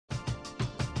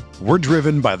We're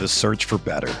driven by the search for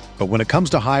better. But when it comes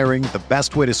to hiring, the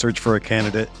best way to search for a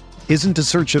candidate isn't to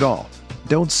search at all.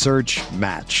 Don't search,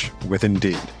 match with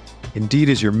Indeed. Indeed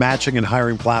is your matching and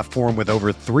hiring platform with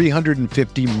over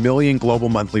 350 million global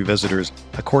monthly visitors,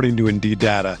 according to Indeed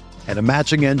data, and a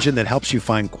matching engine that helps you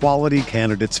find quality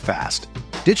candidates fast.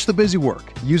 Ditch the busy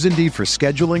work. Use Indeed for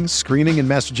scheduling, screening, and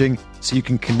messaging so you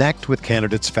can connect with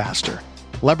candidates faster.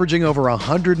 Leveraging over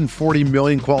 140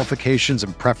 million qualifications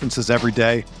and preferences every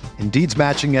day, Indeed's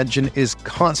matching engine is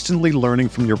constantly learning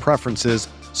from your preferences,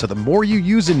 so the more you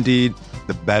use Indeed,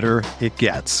 the better it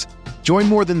gets. Join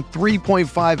more than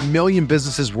 3.5 million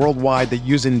businesses worldwide that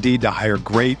use Indeed to hire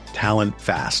great talent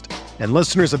fast. And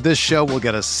listeners of this show will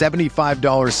get a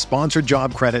 $75 sponsored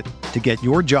job credit to get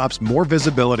your jobs more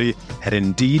visibility at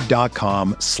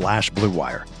Indeed.com/Blue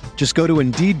Wire. Just go to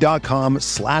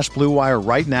Indeed.com/Blue Wire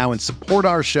right now and support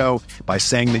our show by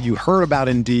saying that you heard about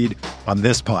Indeed on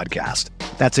this podcast.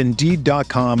 That's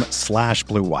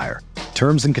Indeed.com/Blue Wire.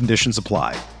 Terms and conditions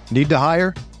apply. Need to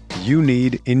hire? You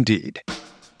need Indeed.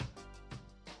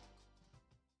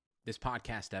 This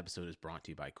podcast episode is brought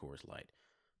to you by Coors Light.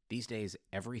 These days,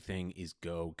 everything is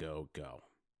go, go, go.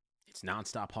 It's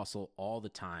nonstop hustle all the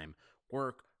time.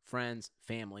 Work, friends,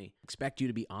 family, expect you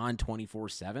to be on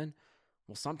 24/7.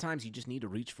 Well, sometimes you just need to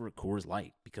reach for a Coors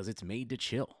Light because it's made to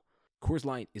chill. Coors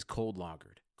Light is cold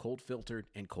lagered, cold filtered,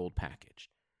 and cold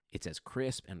packaged. It's as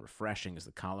crisp and refreshing as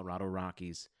the Colorado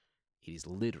Rockies. It is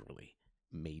literally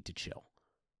made to chill.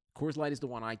 Coors Light is the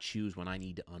one I choose when I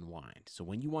need to unwind. So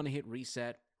when you want to hit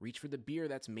reset, reach for the beer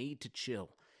that's made to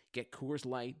chill. Get Coors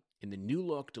Light in the new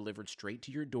look delivered straight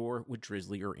to your door with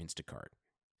Drizzly or Instacart.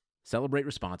 Celebrate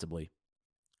responsibly.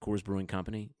 Coors Brewing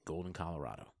Company, Golden,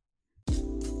 Colorado.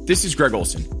 This is Greg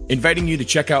Olson, inviting you to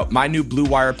check out my new Blue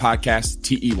Wire podcast,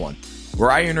 TE1,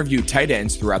 where I interview tight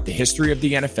ends throughout the history of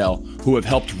the NFL who have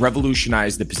helped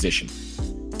revolutionize the position.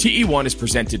 TE1 is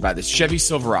presented by the Chevy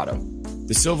Silverado.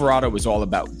 The Silverado is all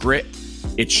about grit.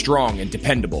 It's strong and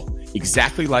dependable,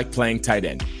 exactly like playing tight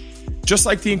end. Just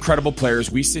like the incredible players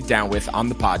we sit down with on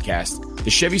the podcast, the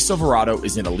Chevy Silverado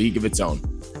is in a league of its own.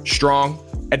 Strong,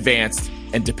 advanced,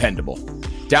 and dependable.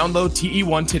 Download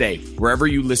TE1 today, wherever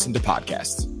you listen to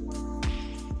podcasts.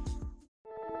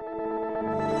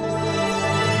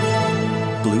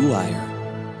 Blue Wire.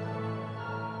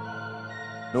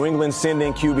 New England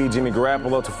sending QB Jimmy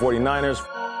Garoppolo to 49ers.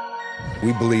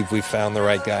 We believe we found the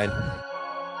right guy.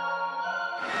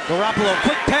 Garoppolo,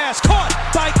 quick pass, caught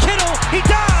by Kittle. He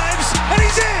dives, and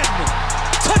he's in.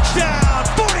 Touchdown,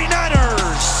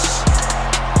 49ers.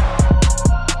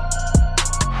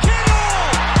 Kittle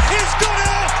is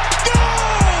gonna go.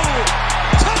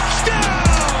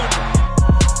 Touchdown.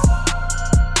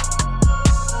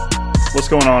 What's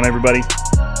going on, everybody?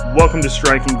 Welcome to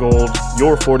Striking Gold,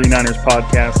 your 49ers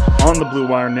podcast on the Blue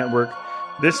Wire Network.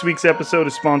 This week's episode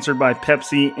is sponsored by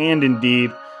Pepsi and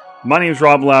Indeed. My name is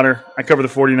Rob Lauder. I cover the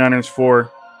 49ers for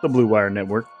the Blue Wire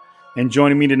Network. And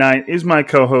joining me tonight is my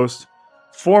co-host,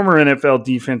 former NFL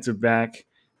defensive back,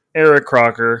 Eric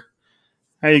Crocker.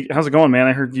 Hey, how's it going, man?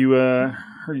 I heard you had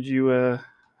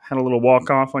a little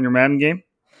walk-off on your Madden game.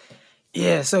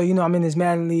 Yeah, so, I'm in this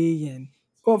Madden league. And,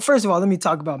 well, first of all, let me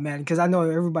talk about Madden because I know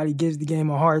everybody gives the game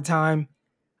a hard time.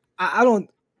 I don't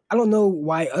know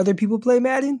why other people play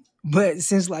Madden. But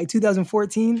since like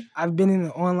 2014, I've been in an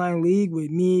online league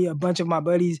with me, a bunch of my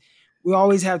buddies. We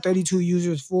always have 32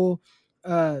 users full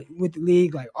with the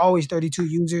league, like always 32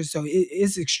 users. So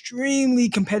it's extremely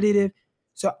competitive.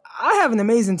 So I have an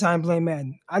amazing time playing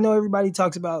Madden. I know everybody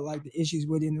talks about like the issues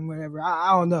with it and whatever.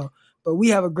 I don't know, but we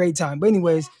have a great time. But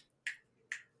anyways,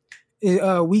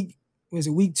 week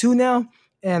 2 now,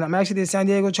 and I'm actually the San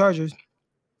Diego Chargers.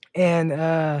 And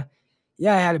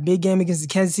yeah, I had a big game against the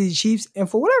Kansas City Chiefs. And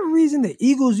for whatever reason, the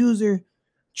Eagles user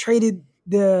traded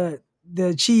the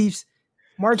Chiefs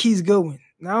Marquise Goodwin.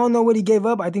 Now, I don't know what he gave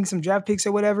up. I think some draft picks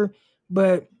or whatever.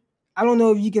 But I don't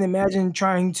know if you can imagine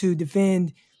trying to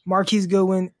defend Marquise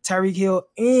Goodwin, Tyreek Hill,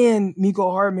 and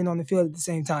Mecole Hardman on the field at the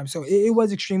same time. So it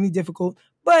was extremely difficult.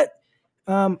 But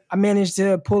I managed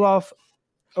to pull off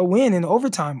a win in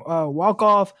overtime.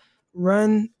 Walk-off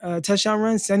run, touchdown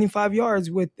run, 75 yards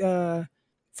with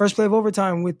first play of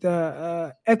overtime with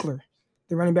Eckler,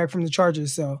 the running back from the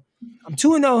Chargers. So I'm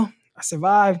 2-0. I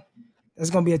survived. That's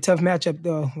going to be a tough matchup,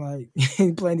 though, like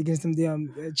playing against them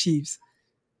damn Chiefs.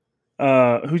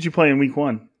 Who'd you play in week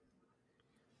 1?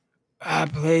 I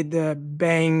played the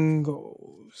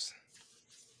Bengals.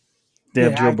 They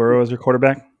have Joe Burrow as your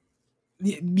quarterback?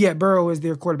 Yeah, Burrow is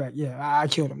their quarterback. Yeah, I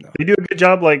killed him, though. They do a good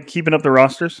job, like, keeping up the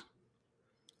rosters?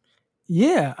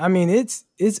 Yeah, I mean, it's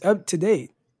up to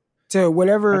date. To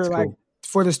whatever, like,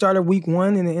 for the start of week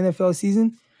 1 in the NFL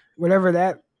season, whatever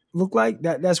that looked like,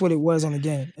 that's what it was on the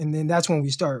game. And then that's when we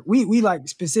start. We like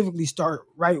specifically start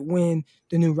right when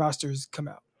the new rosters come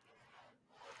out.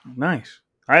 Nice.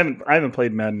 I haven't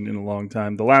played Madden in a long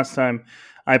time. The last time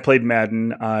I played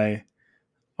Madden,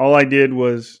 all I did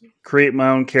was create my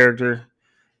own character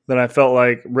that I felt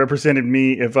like represented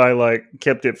me if I like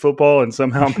kept it football and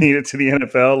somehow made it to the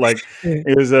NFL. Like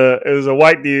it was a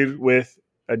white dude with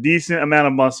a decent amount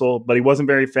of muscle, but he wasn't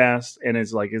very fast, and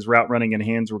his route running and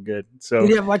hands were good. So did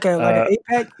he have like an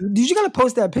 8-pack? Did you gotta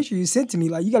post that picture you sent to me?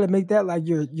 Like you gotta make that like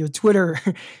your Twitter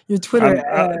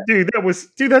dude,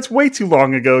 that's way too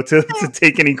long ago to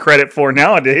take any credit for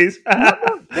nowadays.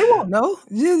 They won't know.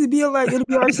 It'll be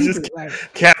our secret. Just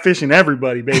catfishing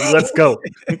everybody, baby. Let's go.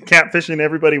 Catfishing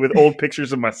everybody with old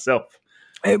pictures of myself.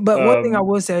 But one thing I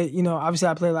will say, obviously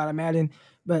I play a lot of Madden,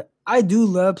 but I do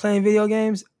love playing video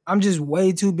games. I'm just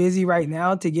way too busy right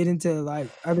now to get into like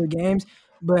other games.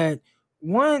 But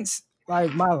once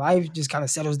like my life just kind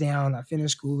of settles down, I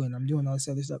finish school and I'm doing all this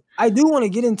other stuff, I do want to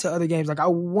get into other games. Like I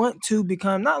want to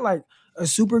become not like a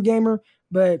super gamer,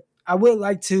 but I would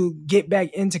like to get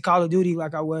back into Call of Duty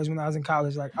like I was when I was in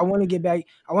college. Like I want to get back.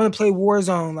 I want to play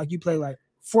Warzone like you play like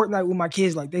Fortnite with my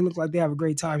kids. Like they look like they have a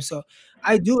great time. So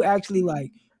I do actually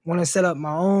like want to set up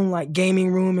my own like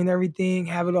gaming room and everything,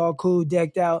 have it all cool,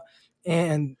 decked out,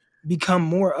 and become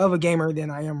more of a gamer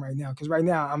than I am right now. Because right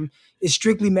now it's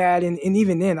strictly Madden, and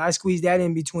even then I squeeze that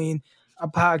in between a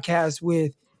podcast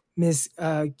with Miss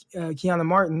Kiana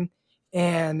Martin,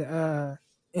 and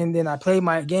then I played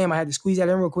my game. I had to squeeze that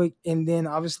in real quick, and then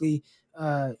obviously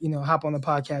hop on the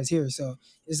podcast here. So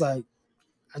it's like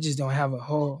I just don't have a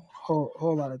whole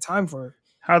lot of time for it.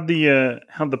 How'd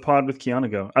the pod with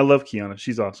Kiana go? I love Kiana.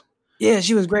 She's awesome. Yeah,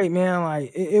 she was great, man.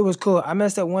 Like it was cool. I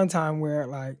messed up one time where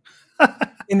like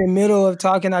in the middle of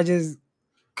talking, I just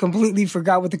completely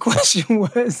forgot what the question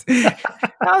was.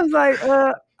 I was like,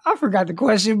 I forgot the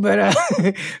question, but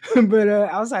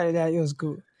outside of that, it was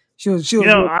cool. She was.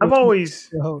 I've always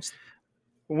the host.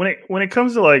 When it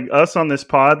comes to like us on this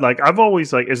pod, like I've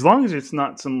always like, as long as it's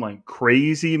not some like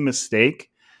crazy mistake,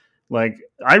 like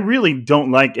I really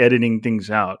don't like editing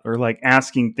things out or like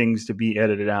asking things to be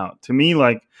edited out. To me,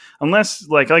 like unless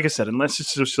like I said, unless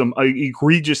it's just some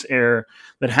egregious error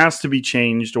that has to be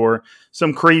changed or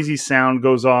some crazy sound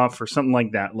goes off or something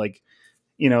like that. Like,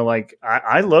 like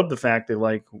I love the fact that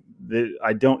like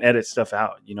I don't edit stuff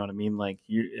out. You know what I mean? Like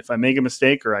if I make a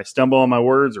mistake or I stumble on my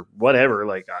words or whatever,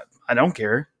 like I don't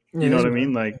care. You know what I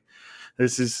mean? Like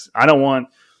I don't want,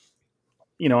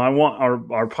 I want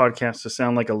our podcast to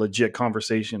sound like a legit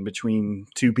conversation between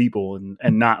two people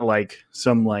and not like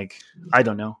some like, I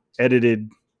don't know, edited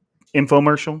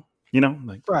infomercial,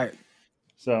 like right.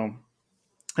 So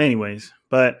anyways,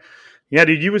 but yeah,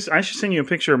 dude, I should send you a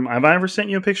picture. Have I ever sent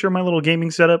you a picture of my little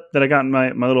gaming setup that I got in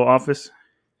my little office?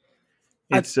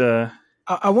 It's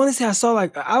I want to say I saw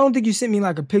like, I don't think you sent me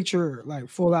like a picture like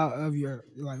full out of your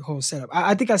like whole setup.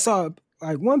 I think I saw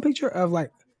like one picture of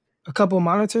like a couple of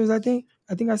monitors. I think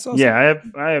I saw. Yeah,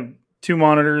 I have two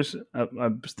monitors. I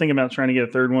was thinking about trying to get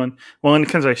a third one. Well, and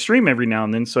because I stream every now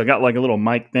and then, so I got like a little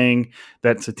mic thing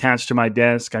that's attached to my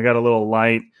desk. I got a little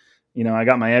light. I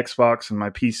got my Xbox and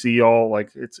my PC all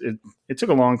like it took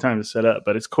a long time to set up,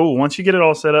 but it's cool. Once you get it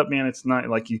all set up, man, it's not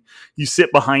like you sit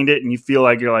behind it and you feel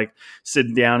like you're like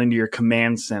sitting down into your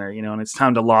command center, and it's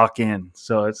time to lock in.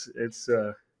 So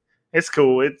it's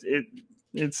cool.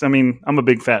 It's I mean, I'm a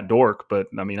big fat dork, but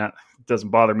I mean, it doesn't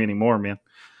bother me anymore, man.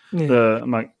 Yeah.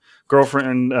 My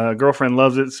girlfriend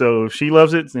loves it, so if she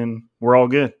loves it, then we're all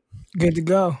good. Good to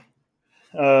go.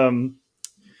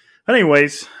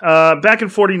 Anyways, back in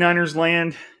 49ers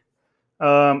land,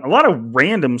 a lot of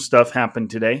random stuff happened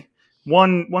today.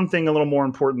 One thing a little more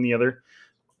important than the other.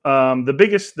 The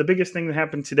biggest thing that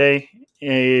happened today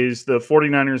is the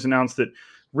 49ers announced that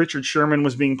Richard Sherman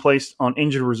was being placed on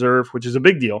injured reserve, which is a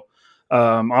big deal.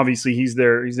 Obviously, he's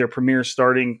their premier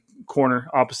starting corner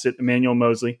opposite Emmanuel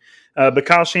Moseley. But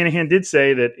Kyle Shanahan did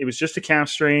say that it was just a calf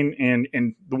strain.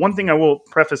 And the one thing I will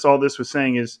preface all this with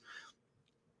saying is,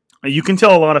 you can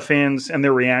tell a lot of fans and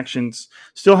their reactions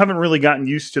still haven't really gotten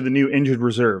used to the new injured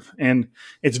reserve. And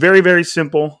it's very, very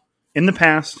simple. In the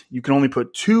past, you can only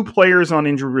put 2 players on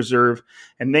injured reserve,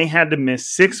 and they had to miss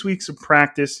 6 weeks of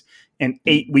practice and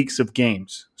 8 weeks of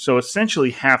games. So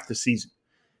essentially half the season.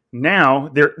 Now,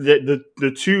 the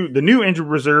new injured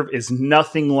reserve is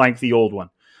nothing like the old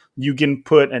one. You can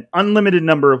put an unlimited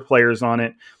number of players on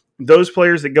it. Those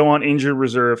players that go on injured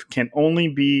reserve can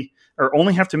only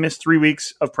have to miss 3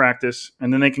 weeks of practice,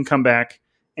 and then they can come back,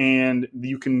 and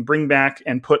you can bring back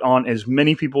and put on as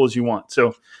many people as you want.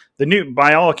 So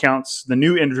by all accounts, the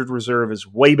new injured reserve is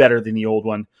way better than the old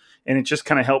one. And it just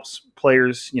kind of helps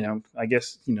players,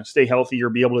 stay healthy or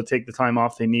be able to take the time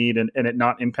off they need and it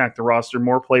not impact the roster.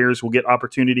 More players will get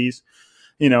opportunities,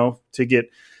 to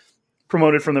get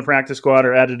promoted from the practice squad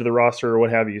or added to the roster or what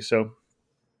have you.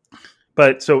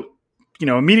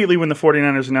 Immediately when the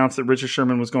 49ers announced that Richard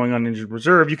Sherman was going on injured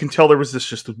reserve, you can tell there was this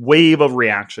just wave of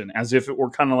reaction as if it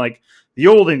were kind of like the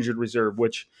old injured reserve,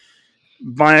 which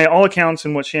by all accounts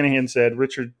and what Shanahan said,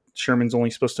 Richard Sherman's only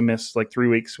supposed to miss like 3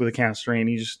 weeks with a calf strain.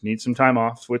 He just needs some time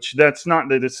off, which it's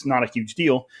not a huge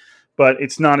deal, but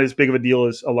it's not as big of a deal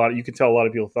as you can tell a lot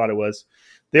of people thought it was.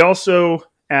 They also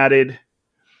added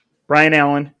Brian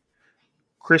Allen,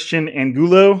 Christian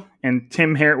Angulo, and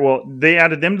Tim Harris. Well, they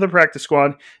added them to the practice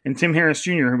squad, and Tim Harris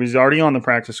Jr., who was already on the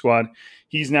practice squad,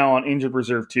 he's now on injured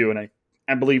reserve too. And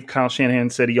I believe Kyle Shanahan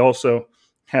said he also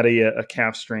had a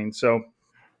calf strain. So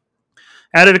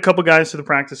added a couple guys to the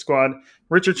practice squad.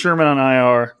 Richard Sherman on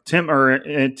IR,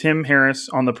 Tim Harris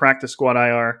on the practice squad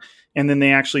IR, and then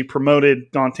they actually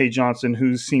promoted Dante Johnson,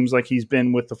 who seems like he's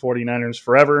been with the 49ers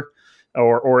forever,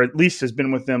 or at least has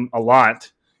been with them a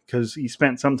lot because he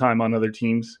spent some time on other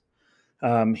teams.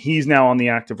 He's now on the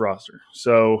active roster.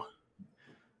 So,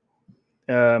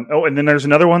 and then there's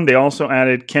another one. They also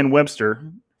added Ken Webster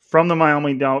from the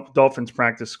Miami Dolphins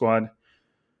practice squad.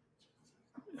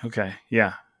 Okay,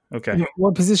 yeah. Okay.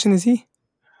 What position is he?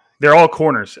 They're all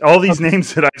corners. All these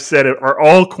names that I've said are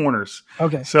all corners.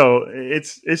 Okay. So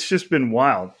it's just been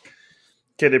wild.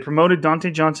 Okay, they promoted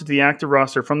Dante Johnson to the active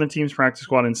roster from the team's practice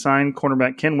squad and signed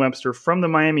cornerback Ken Webster from the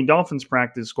Miami Dolphins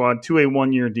practice squad to a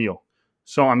 1-year deal.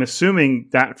 So I'm assuming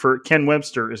that for Ken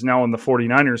Webster is now on the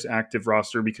 49ers active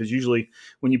roster because usually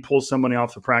when you pull somebody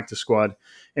off the practice squad,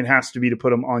 it has to be to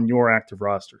put them on your active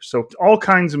roster. So all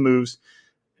kinds of moves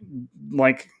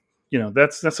like –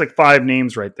 that's like 5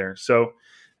 names right there. So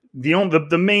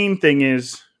the main thing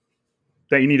is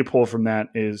that you need to pull from that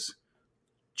is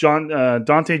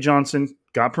Dante Johnson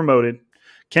got promoted,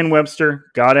 Ken Webster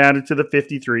got added to the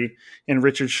 53, and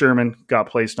Richard Sherman got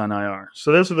placed on IR.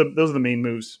 So those are the main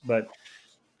moves. But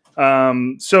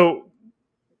so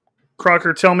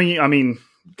Crocker, tell me,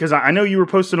 because I know you were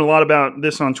posting a lot about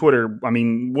this on Twitter.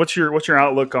 What's your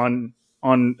outlook on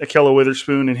Ahkello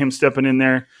Witherspoon and him stepping in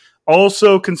there?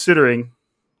 Also considering,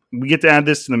 we get to add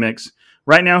this to the mix.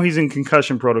 Right now he's in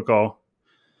concussion protocol.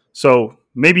 So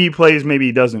maybe he plays, maybe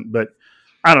he doesn't. But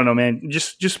I don't know, man.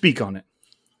 Just speak on it.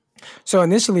 So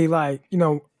initially,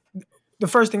 the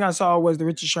first thing I saw was the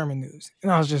Richard Sherman news.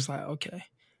 And I was just like, okay.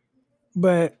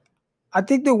 But I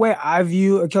think the way I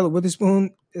view Ahkello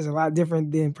Witherspoon is a lot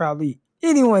different than probably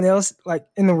anyone else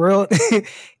in the world.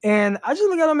 And I just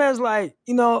look at him as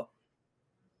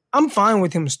I'm fine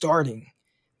with him starting.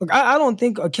 Look, I don't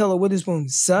think Ahkello Witherspoon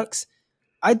sucks.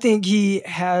 I think he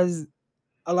has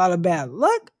a lot of bad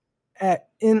luck at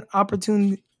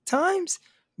inopportune times,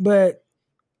 but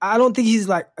I don't think he's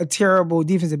like a terrible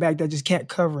defensive back that just can't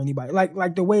cover anybody.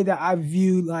 Like the way that I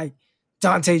view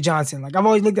Dante Johnson. I've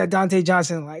always looked at Dante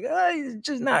Johnson he's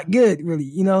just not good,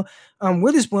 really.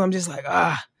 Witherspoon, I'm just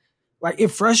it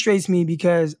frustrates me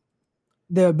because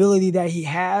the ability that he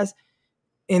has.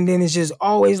 And then it's just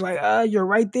always you're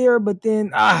right there, but then,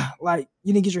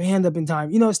 you didn't get your hand up in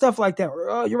time. Stuff like that.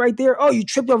 Or, you're right there. Oh, you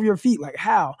tripped over your feet.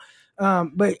 How?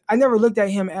 But I never looked at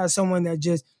him as someone that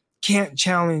just can't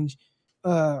challenge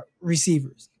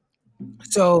receivers.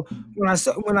 So when I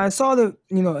saw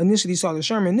initially saw the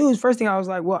Sherman news, first thing I was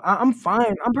like, well, I'm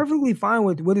fine. I'm perfectly fine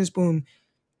with Witherspoon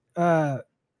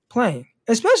playing.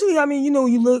 Especially,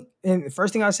 you look, and the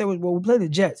first thing I said was, well, we play the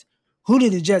Jets. Who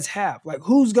do the Jets have?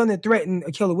 Who's going to threaten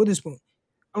Ahkello Witherspoon?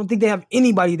 I don't think they have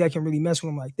anybody that can really mess with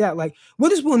him like that.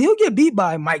 Witherspoon, he'll get beat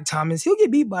by Mike Thomas. He'll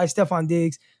get beat by Stephon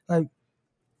Diggs.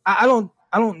 I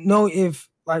don't know if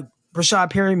Rashad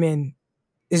Perryman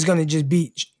is going to just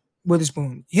beat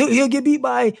Witherspoon. He'll get beat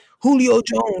by Julio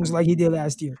Jones like he did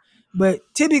last year. But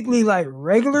typically,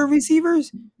 regular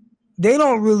receivers, they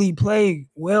don't really play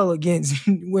well against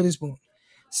Witherspoon.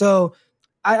 So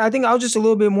I think I was just a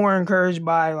little bit more encouraged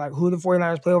by who the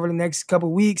 49ers play over the next couple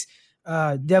of weeks.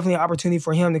 Definitely an opportunity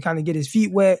for him to kind of get his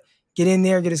feet wet, get in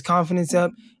there, get his confidence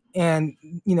up, and,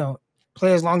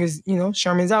 play as long as,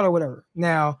 Sherman's out or whatever.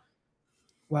 Now,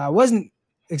 what I wasn't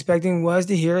expecting was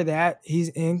to hear that he's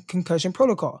in concussion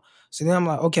protocol. So then I'm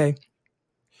like, okay,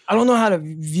 I don't know how to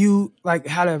view,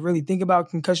 how to really think about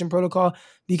concussion protocol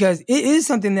because it is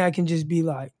something that can just be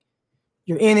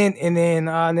you're in it and then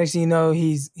next thing you know,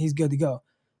 he's good to go.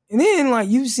 And then,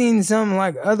 you've seen some,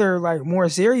 other, more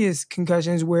serious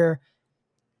concussions where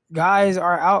guys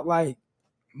are out,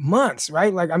 months,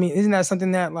 right? Isn't that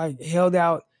something that, held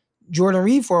out Jordan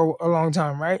Reed for a long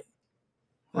time, right?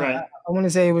 Right. I want to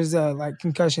say it was like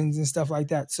concussions and stuff like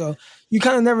that. So you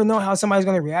kind of never know how somebody's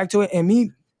going to react to it. And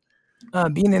me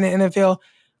being in the NFL,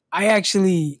 I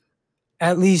actually,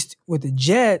 at least with the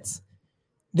Jets,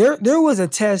 there was a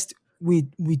test we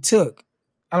took.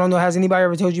 I don't know. Has anybody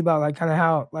ever told you about like kind of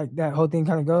how like that whole thing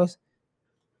kind of goes?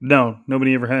 No,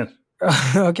 nobody ever has.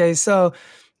 Okay, so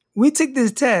we took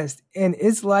this test, and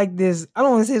it's like this. I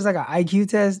don't want to say it's like an IQ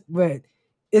test, but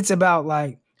it's about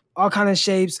like all kind of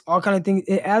shapes, all kind of things.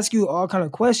 It asks you all kind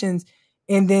of questions,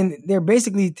 and then they're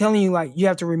basically telling you like you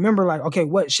have to remember like, okay,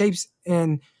 what shapes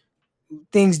and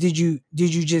things did you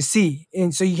just see?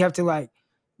 And so you have to like,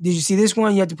 did you see this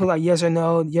one? You have to put like yes or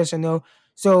no, yes or no.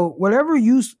 So whatever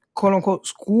you quote unquote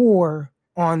score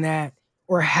on that,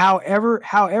 or however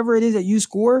it is that you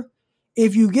score,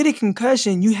 if you get a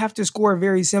concussion, you have to score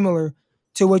very similar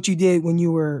to what you did when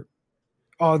you were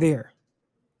all there.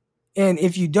 And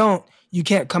if you don't, you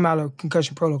can't come out of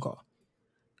concussion protocol.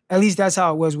 At least that's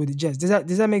how it was with the Jets. Does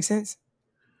that make sense?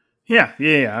 Yeah.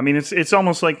 I mean, it's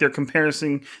almost like they're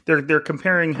comparing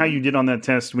how you did on that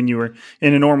test when you were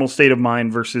in a normal state of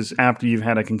mind versus after you've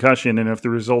had a concussion. And if the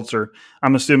results are,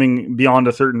 I'm assuming, beyond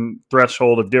a certain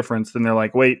threshold of difference, then they're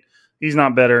like, wait, he's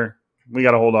not better. We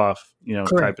got to hold off, Correct.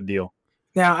 Type of deal.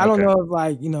 Now, I don't know if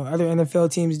like, other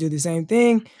NFL teams do the same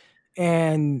thing,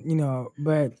 and,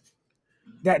 but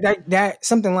that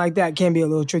something like that can be a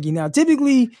little tricky. Now,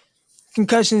 typically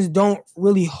concussions don't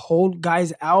really hold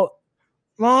guys out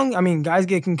long. I mean, guys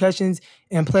get concussions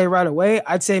and play right away.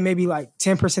 I'd say maybe like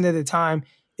 10% of the time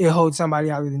it holds somebody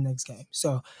out of the next game.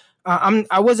 So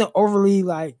I wasn't overly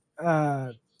like,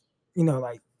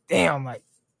 like, damn, like,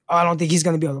 oh, I don't think he's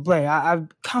going to be able to play. I'm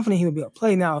confident he will be able to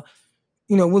play. Now,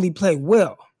 will he play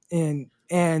well? And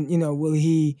will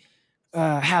he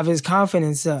have his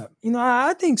confidence up?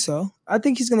 I think so. I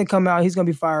think he's going to come out. He's going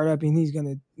to be fired up, and he's going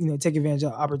to, take advantage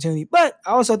of the opportunity. But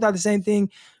I also thought the same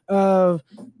thing about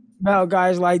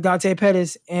guys like Dante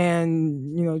Pettis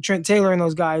and, Trent Taylor and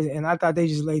those guys, and I thought they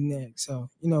just laid an egg. So,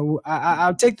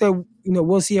 I'll take the,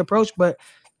 we'll see approach, but,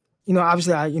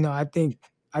 obviously, I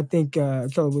think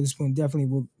Keller Witherspoon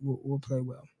definitely will play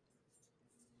well.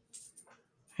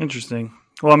 Interesting.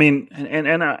 Well, I mean,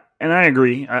 and I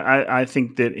agree. I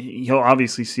think that he'll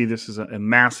obviously see this as a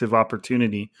massive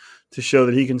opportunity to show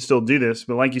that he can still do this.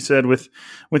 But like you said, with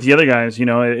the other guys,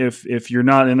 if you're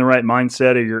not in the right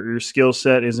mindset, or your skill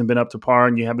set hasn't been up to par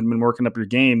and you haven't been working up your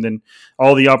game, then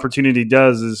all the opportunity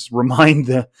does is remind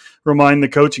the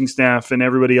coaching staff and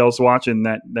everybody else watching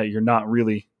that you're not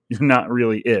really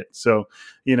it. So,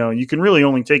 you can really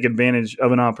only take advantage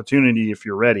of an opportunity if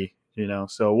you're ready.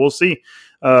 So we'll see.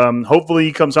 Hopefully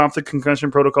he comes off the concussion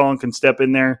protocol and can step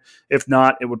in there. If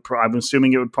not, I'm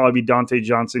assuming it would probably be Dante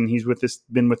Johnson. He's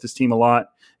been with this team a lot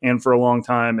and for a long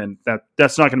time, and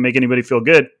that's not going to make anybody feel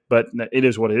good, but it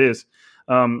is what it is.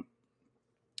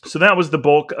 So that was the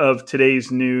bulk of today's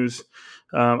news.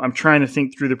 I'm trying to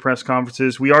think through the press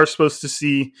conferences. We are supposed to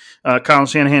see Kyle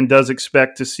Shanahan does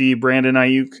expect to see Brandon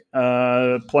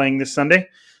Ayuk playing this Sunday.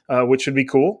 Which would be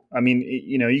cool. I mean,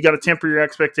 you got to temper your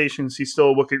expectations. He's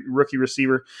still a rookie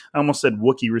receiver. I almost said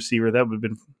Wookiee receiver. That would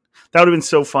have been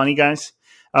so funny, guys.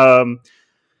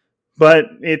 But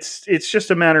it's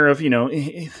just a matter of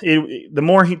the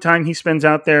more time he spends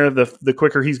out there, the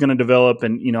quicker he's going to develop.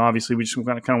 And obviously, we just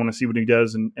kind of want to see what he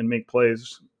does and make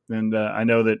plays. And I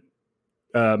know that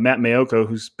Matt Mayoko,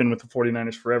 who's been with the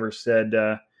 49ers forever, said.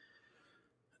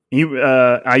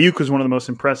 Ayuk was one of the most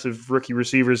impressive rookie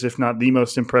receivers, if not the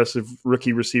most impressive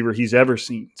rookie receiver he's ever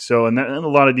seen. So, and a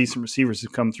lot of decent receivers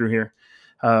have come through here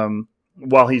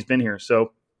while he's been here.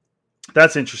 So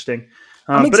that's interesting.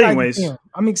 But anyways,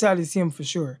 I'm excited to see him for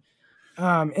sure.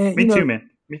 And me too, man.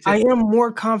 Me too. I am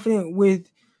more confident with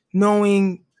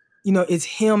knowing, it's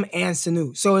him and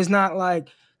Sanu. So it's not like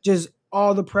just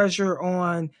all the pressure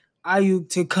on Ayuk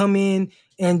to come in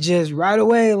and just right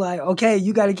away, like, okay,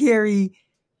 you got to carry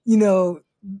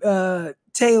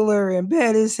Taylor and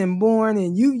Bettis and Bourne,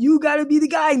 and you got to be the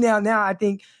guy now. Now I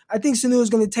think Sanu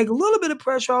is going to take a little bit of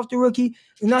pressure off the rookie,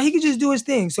 and now he can just do his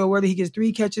thing. So whether he gets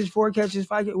 3 catches, 4 catches,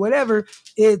 5 catches, whatever,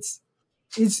 it's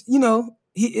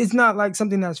not like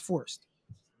something that's forced.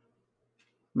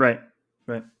 Right.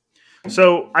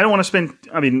 So I don't want to spend.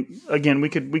 I mean, again, we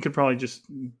could probably just.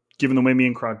 Given the way me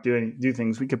and Croc do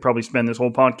things, we could probably spend this whole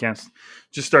podcast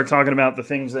just start talking about the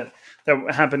things that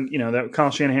happened, that Kyle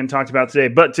Shanahan talked about today.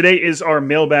 But today is our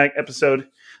mailbag episode,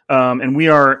 and we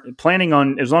are planning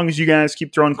on, as long as you guys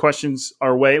keep throwing questions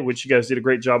our way, which you guys did a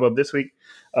great job of this week,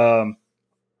 we're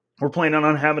planning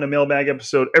on having a mailbag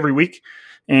episode every week.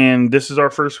 And this is our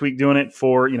first week doing it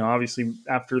for, obviously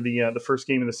after the first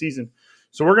game of the season.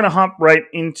 So we're going to hop right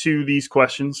into these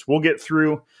questions. We'll get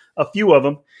through a few of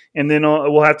them, and then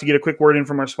we'll have to get a quick word in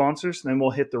from our sponsors, and then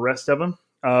we'll hit the rest of them.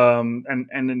 And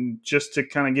then just to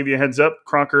kind of give you a heads up,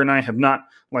 Crocker and I have not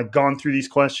gone through these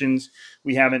questions.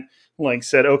 We haven't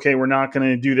said, okay, we're not going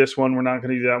to do this one, we're not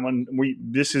going to do that one.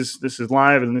 This is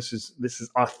live, and this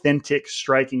is authentic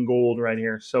striking gold right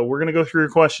here. So we're going to go through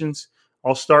your questions.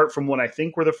 I'll start from what I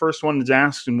think were the first ones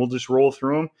asked, and we'll just roll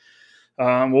through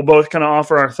them. We'll both kind of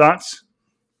offer our thoughts.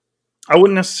 I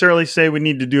wouldn't necessarily say we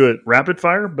need to do it rapid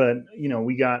fire, but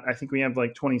I think we have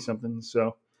 20 something.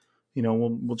 So,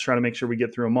 we'll try to make sure we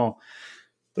get through them all.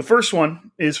 The first one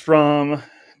is from a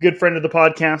good friend of the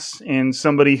podcast and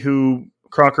somebody who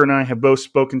Crocker and I have both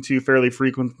spoken to fairly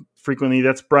frequently.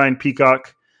 That's Brian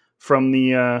Peacock from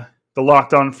the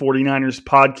Locked On 49ers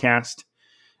podcast.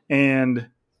 And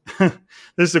this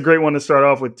is a great one to start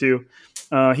off with too.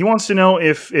 He wants to know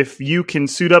if you can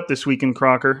suit up this weekend,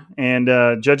 Crocker. And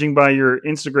judging by your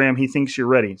Instagram, he thinks you're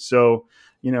ready. So,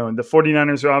 the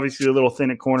 49ers are obviously a little thin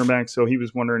at cornerback, so he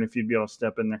was wondering if you'd be able to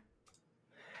step in there.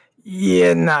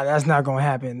 Yeah, that's not going to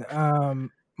happen.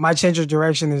 My change of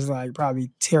direction is probably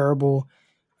terrible.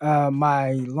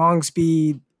 My long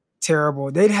speed,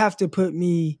 terrible. They'd have to put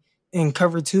me in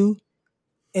cover 2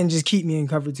 and just keep me in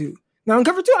cover 2. Now, in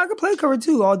cover 2, I could play cover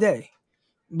 2 all day.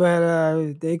 But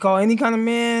if they call any kind of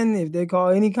man, if they call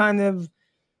any kind of,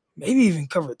 maybe even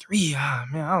cover 3, I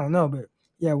don't know. But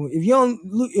yeah, if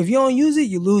you don't use it,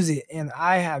 you lose it. And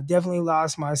I have definitely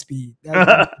lost my speed.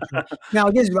 Now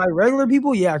against regular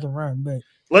people, yeah, I can run. But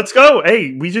let's go.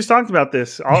 Hey, we just talked about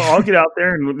this. I'll get out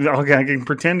there and I can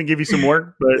pretend to give you some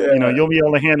work, but you'll be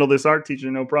able to handle this art teacher,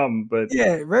 no problem. But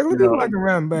yeah, regular people I can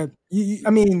run. But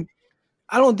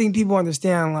I don't think people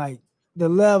understand the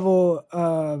level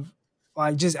of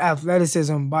just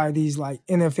athleticism by these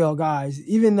NFL guys.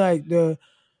 Even the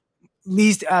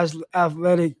least as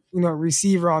athletic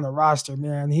receiver on the roster,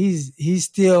 man, he's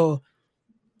still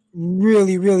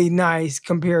really, really nice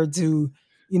compared to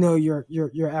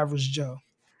your average Joe.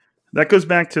 That goes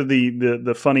back to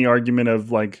the funny argument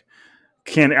of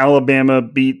can Alabama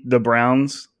beat the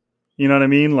Browns? You know what I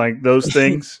mean? Those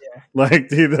things. Yeah.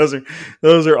 Dude,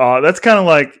 those are odd. That's kind of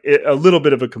a little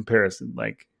bit of a comparison.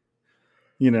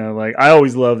 I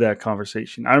always love that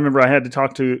conversation. I remember I had to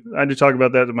talk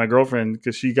about that to my girlfriend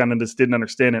because she kind of just didn't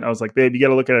understand it. I was like, babe, you got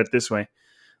to look at it this way.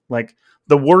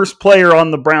 The worst player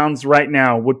on the Browns right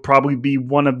now would probably be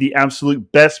one of the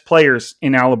absolute best players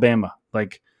in Alabama.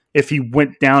 If he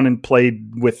went down and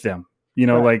played with them,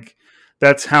 right.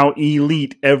 That's how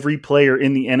elite every player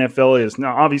in the NFL is.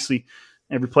 Now, obviously,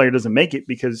 every player doesn't make it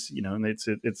because, it's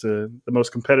the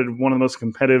most competitive, one of the most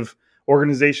competitive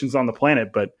organizations on the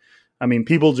planet. But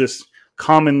people just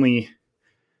commonly,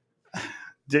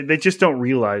 they just don't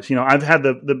realize, I've had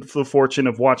the fortune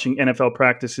of watching NFL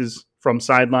practices from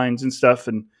sidelines and stuff.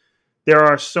 And there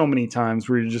are so many times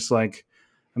where you're just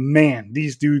man,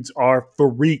 these dudes are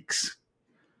freaks.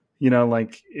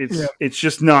 It's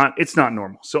just not, it's not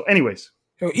normal. So anyways.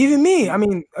 So even me,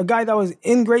 a guy that was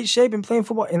in great shape and playing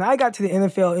football, and I got to the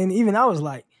NFL and even I was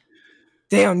like,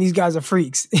 damn, these guys are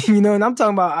freaks. And I'm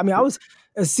talking about, I was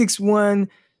a 6'1",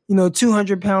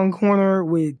 200-pound corner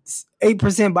with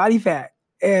 8% body fat.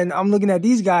 And I'm looking at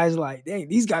these guys dang,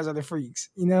 these guys are the freaks,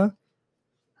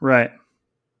 Right.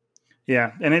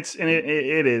 Yeah. And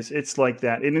it is. It's like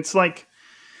that. And it's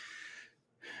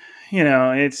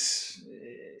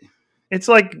it's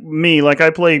like me. I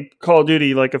play Call of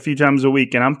Duty a few times a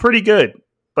week and I'm pretty good.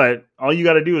 But all you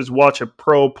got to do is watch a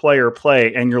pro player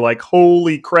play and you're like,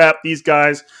 holy crap, these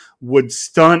guys would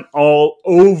stunt all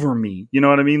over me. You know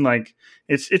what I mean?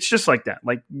 It's just like that.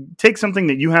 Take something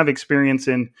that you have experience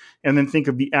in and then think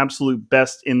of the absolute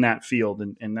best in that field.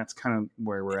 And that's kind of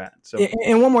where we're at. So,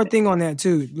 and one more thing on that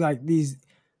too,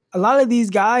 a lot of these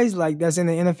guys that's in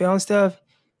the NFL and stuff,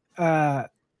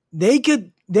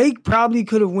 they probably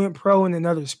could have went pro in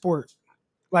another sport.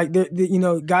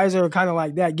 Guys are kind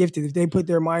of that gifted if they put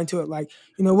their mind to it.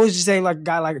 We'll just say a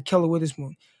guy like a Keller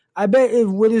Witherspoon. I bet if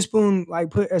Witherspoon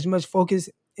put as much focus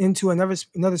into another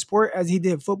sport as he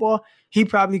did football, he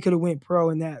probably could have went pro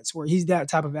in that sport. He's that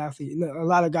type of athlete. A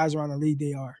lot of guys around the league,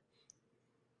 they are.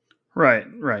 Right.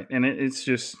 And it's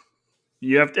just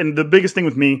you have to, and the biggest thing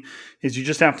with me is you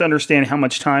just have to understand how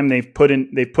much time they've put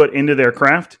into their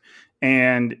craft.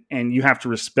 And you have to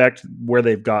respect where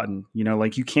they've gotten,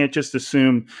 you can't just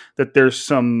assume that there's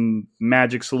some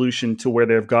magic solution to where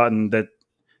they've gotten. That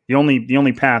the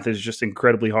only path is just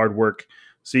incredibly hard work.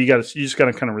 So you just got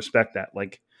to kind of respect that.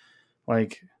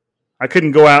 I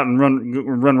couldn't go out and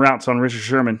run routes on Richard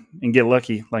Sherman and get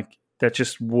lucky. that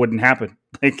just wouldn't happen.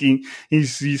 Like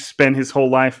he's spent his whole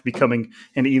life becoming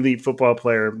an elite football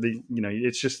player.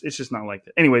 It's just not like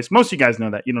that. Anyways, most of you guys know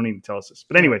that. You don't need to tell us this.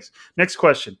 But anyways, next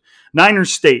question.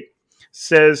 Niners State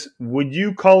says, would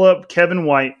you call up Kevin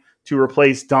White to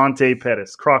replace Dante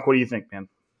Pettis? Croc, what do you think, man?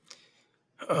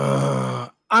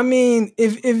 I mean,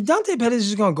 if Dante Pettis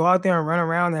is going to go out there and run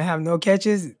around and have no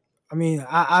catches, I mean,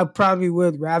 I probably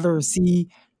would rather see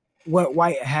what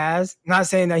White has. Not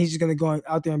saying that he's just going to go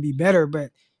out there and be better,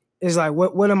 but it's like,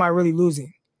 what am I really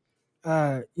losing? If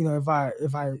I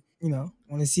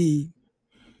want to see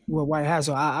what White has,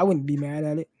 so I wouldn't be mad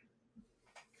at it.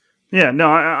 Yeah,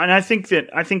 no, and I think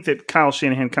that Kyle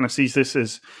Shanahan kind of sees this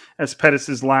as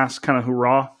Pettis' last kind of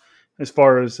hurrah as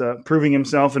far as proving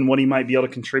himself and what he might be able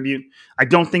to contribute. I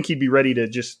don't think he'd be ready to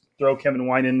just throw Kevin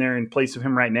White in there in place of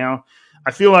him right now. I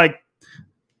feel like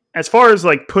as far as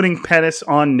like putting Pettis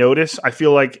on notice, I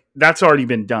feel like that's already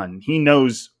been done. He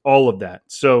knows all of that.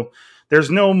 So there's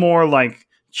no more like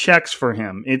checks for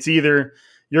him. It's either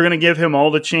you're going to give him all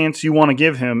the chance you want to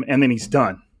give him and then he's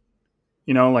done.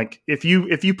 Like if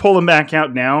you pull him back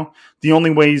out now, the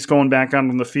only way he's going back out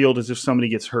on the field is if somebody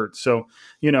gets hurt. So,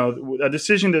 a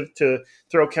decision to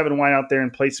throw Kevin White out there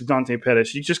in place of Dante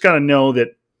Pettis, you just got to know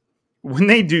that when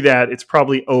they do that, it's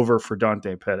probably over for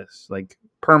Dante Pettis, like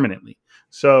permanently.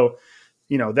 So,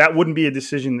 that wouldn't be a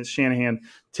decision that Shanahan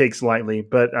takes lightly.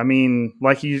 But I mean,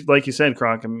 like you said,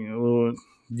 Croc, I mean,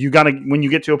 you got to, when you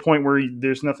get to a point where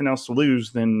there's nothing else to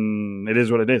lose, then it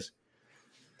is what it is.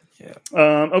 Yeah.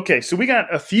 Okay, so we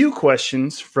got a few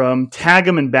questions from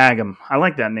Tag'em and Bag'em. I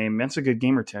like that name. That's a good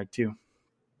gamer tag too.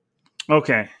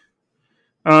 Okay.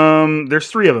 There's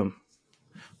 3 of them.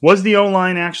 Was the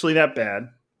O-line actually that bad?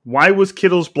 Why was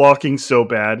Kittle's blocking so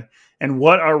bad? And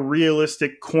what are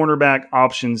realistic cornerback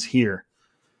options here?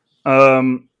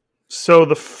 I'm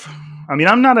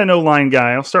not an O-line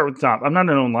guy. I'll start with the top. I'm not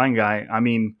an O-line guy. I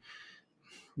mean,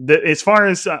 as far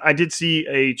as I did see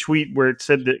a tweet where it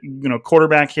said that,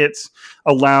 quarterback hits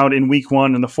allowed in week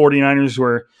 1 and the 49ers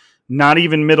were not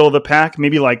even middle of the pack,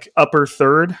 maybe like upper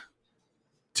third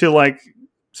to like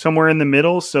somewhere in the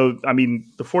middle. So, I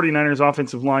mean, the 49ers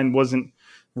offensive line wasn't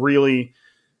really,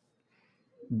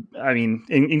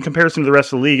 in comparison to the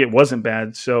rest of the league, it wasn't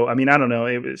bad. So, I mean, I don't know.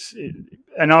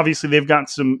 And obviously they've got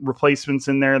some replacements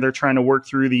in there. They're trying to work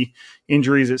through the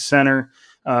injuries at center.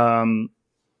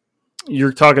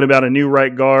 You're talking about a new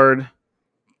right guard.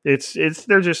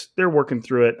 They're working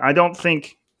through it. I don't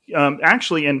think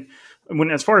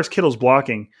as far as Kittle's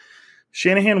blocking,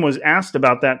 Shanahan was asked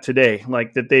about that today,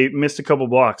 like that they missed a couple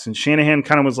blocks, and Shanahan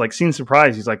kind of was like seemed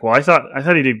surprised. He's like, well, I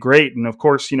thought he did great. And of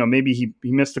course, maybe he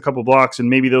missed a couple blocks and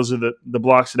maybe those are the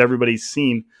blocks that everybody's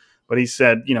seen. But he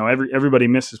said, everybody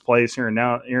misses plays here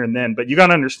and then, but you got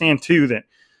to understand too, that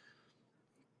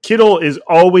Kittle is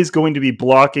always going to be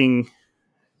blocking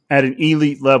at an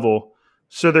elite level,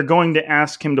 so they're going to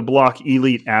ask him to block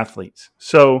elite athletes.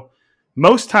 So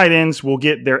most tight ends will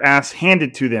get their ass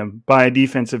handed to them by a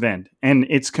defensive end, and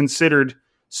it's considered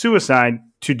suicide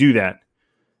to do that.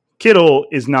 Kittle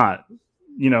is not.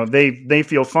 They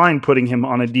feel fine putting him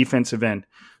on a defensive end.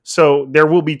 So there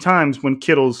will be times when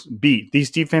Kittle's beat.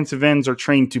 These defensive ends are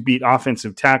trained to beat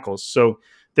offensive tackles. So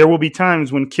there will be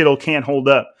times when Kittle can't hold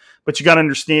up. But you got to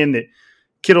understand that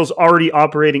Kittle's already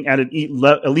operating at an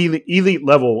elite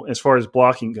level as far as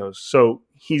blocking goes. So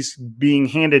he's being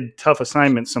handed tough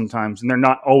assignments sometimes, and they're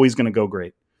not always going to go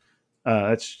great.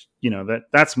 That's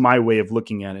my way of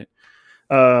looking at it.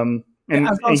 And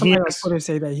I saw somebody on Twitter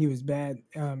say that he was bad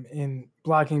in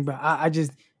blocking, but I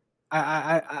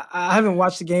haven't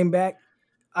watched the game back.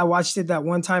 I watched it that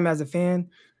one time as a fan,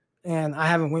 and I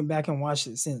haven't went back and watched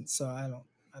it since. So I don't know.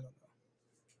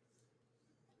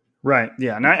 Right.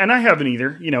 Yeah. And I haven't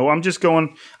either. I'm just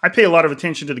going, I pay a lot of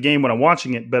attention to the game when I'm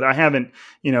watching it, but I haven't,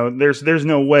 there's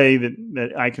no way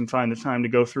that I can find the time to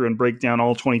go through and break down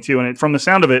all 22. And from the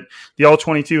sound of it, the all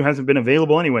 22 hasn't been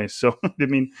available anyway. So,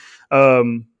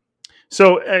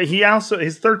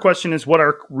 his third question is, what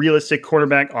are realistic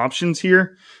quarterback options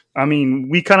here? I mean,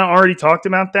 we kind of already talked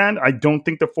about that. I don't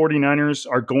think the 49ers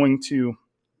are going to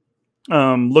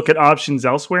look at options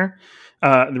elsewhere.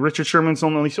 The Richard Sherman's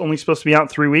only supposed to be out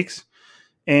 3 weeks.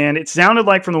 And it sounded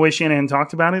like from the way Shanahan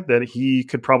talked about it that he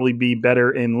could probably be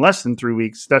better in less than 3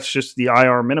 weeks. That's just the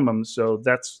IR minimum. So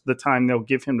that's the time they'll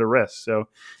give him to rest. So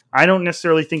I don't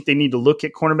necessarily think they need to look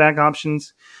at cornerback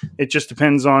options. It just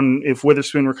depends on if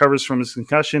Witherspoon recovers from his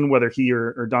concussion, whether he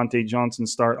or Dante Johnson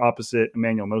start opposite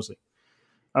Emmanuel Mosley.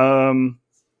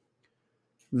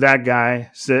 That guy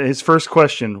said his first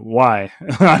question, why?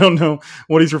 I don't know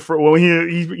what he's referring. Well,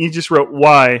 he just wrote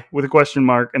why with a question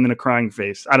mark and then a crying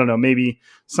face. I don't know, maybe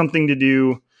something to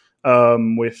do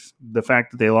with the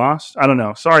fact that they lost. I don't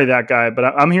know. Sorry, that guy, but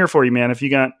I'm here for you, man. If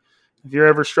you're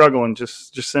ever struggling,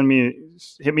 just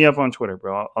hit me up on Twitter,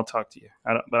 bro. I'll talk to you.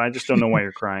 But I just don't know why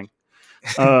you're crying.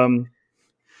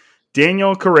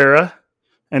 Daniel Carrera,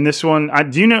 and this one,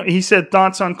 he said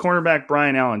thoughts on cornerback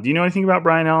Brian Allen. Do you know anything about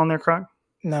Brian Allen there, Croc?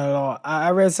 Not at all.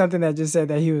 I read something that just said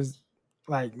that he was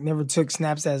like never took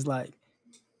snaps as like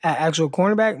an actual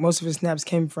cornerback. Most of his snaps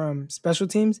came from special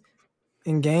teams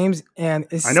in games, and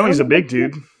I know he's a big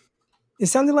dude. It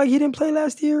sounded like he didn't play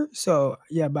last year, so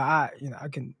yeah. But I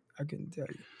can tell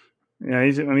you. Yeah,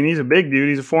 he's a big dude.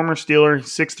 He's a former Steeler,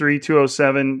 6'3",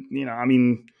 207.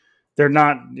 They're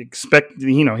not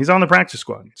he's on the practice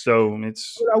squad, so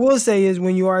it's. What I will say is,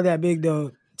 when you are that big,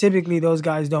 though, typically those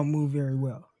guys don't move very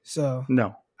well. So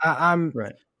no, I'm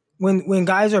right. When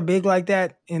guys are big like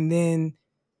that, and then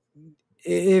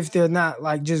if they're not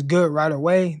like just good right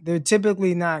away, they're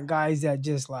typically not guys that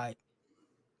just like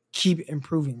keep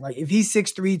improving. Like if he's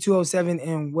 6'3", 207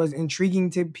 and was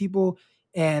intriguing to people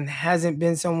and hasn't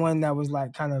been someone that was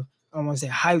like kind of, I don't want to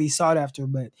say highly sought after,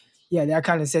 but yeah, that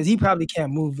kind of says he probably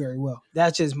can't move very well.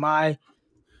 That's just my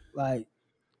like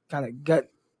kind of gut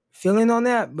feeling on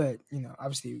that. But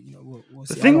obviously, we'll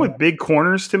see. The thing with big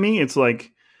corners to me, it's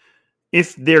like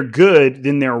if they're good,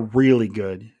 then they're really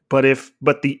good. But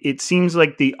it seems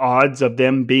like the odds of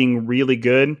them being really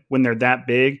good when they're that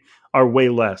big are way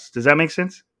less. Does that make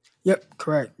sense? Yep,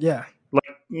 correct. Yeah. Like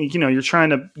you're trying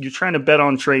to bet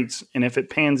on traits, and if it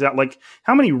pans out, like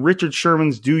how many Richard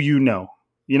Shermans do you know?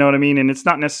 You know what I mean? And it's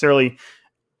not necessarily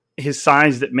his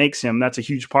size that makes him. That's a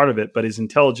huge part of it, but his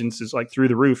intelligence is like through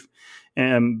the roof.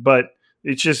 But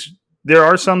it's just there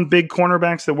are some big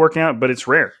cornerbacks that work out, but it's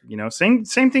rare. Same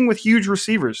thing with huge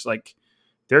receivers. Like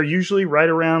they're usually right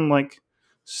around like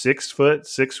 6 foot,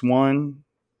 6'1",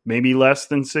 maybe less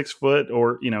than 6 foot,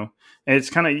 or and it's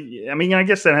kind of. I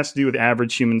guess that has to do with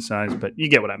average human size, but you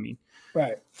get what I mean.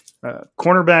 Right. The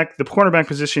cornerback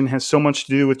position has so much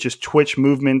to do with just twitch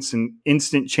movements and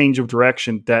instant change of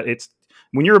direction that it's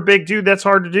when you're a big dude, that's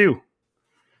hard to do.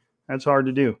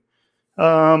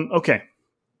 Okay.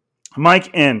 Mike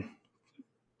N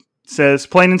says,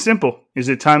 plain and simple, is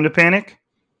it time to panic?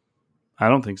 I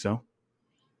don't think so.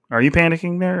 Are you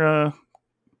panicking there,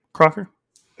 Crocker?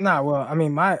 Nah, well,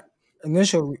 my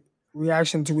initial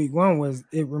reaction to week one was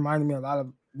it reminded me a lot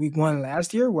of week one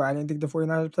last year where I didn't think the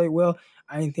 49ers played well.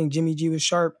 I didn't think Jimmy G was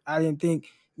sharp. I didn't think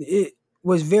it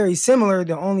was very similar.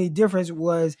 The only difference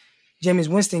was Jameis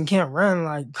Winston can't run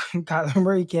like Kyler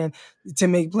Murray can to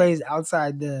make plays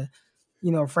outside the,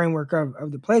 framework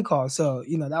of the play call. So,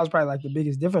 that was probably like the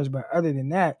biggest difference. But other than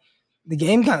that, the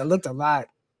game kind of looked a lot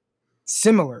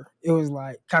similar. It was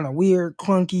like kind of weird,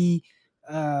 clunky.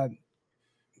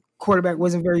 Quarterback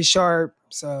wasn't very sharp.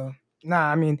 So,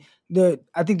 I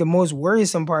think the most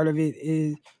worrisome part of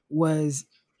it was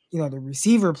the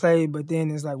receiver play, but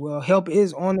then it's like, well, help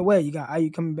is on the way. You got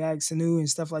Ayuk coming back, Sanu and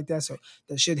stuff like that, so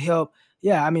that should help.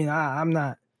 Yeah, I'm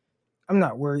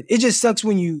not worried. It just sucks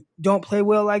when you don't play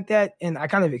well like that, and I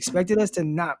kind of expected us to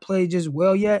not play just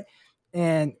well yet,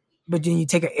 but then you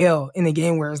take an L in a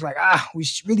game where it's like, we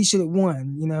really should have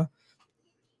won,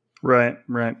 Right.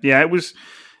 Yeah, it was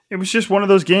just one of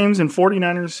those games, and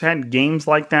 49ers had games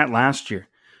like that last year.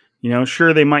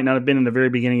 Sure, they might not have been in the very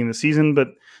beginning of the season, but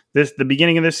the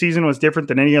beginning of this season was different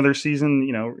than any other season,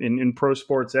 in pro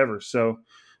sports ever. So,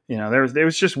 it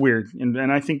was just weird.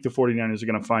 And I think the 49ers are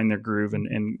going to find their groove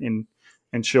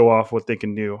and show off what they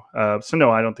can do. So, no,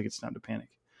 I don't think it's time to panic.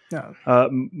 No.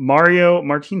 Mario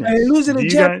Martinez. Hey, losing the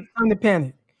Jets, time to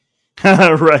panic.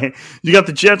 Right. You got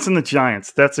the Jets and the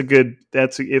Giants.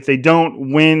 If they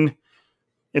don't win,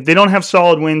 if they don't have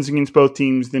solid wins against both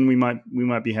teams, then we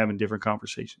might be having different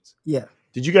conversations. Yeah.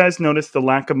 Did you guys notice the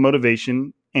lack of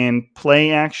motivation and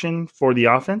play action for the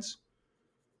offense?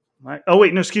 Oh,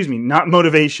 wait, no, excuse me. Not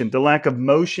motivation. The lack of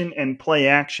motion and play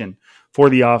action for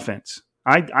the offense.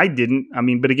 I didn't.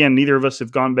 But again, neither of us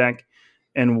have gone back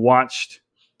and watched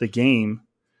the game.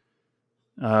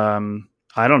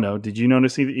 I don't know. Did you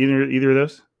notice either of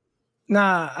those?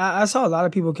 Nah, I saw a lot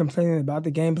of people complaining about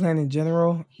the game plan in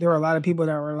general. There were a lot of people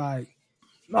that were like,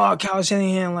 "Oh, Kyle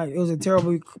Shanahan, like it was a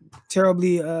terribly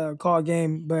called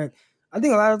game." But I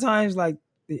think a lot of times, like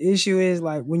the issue is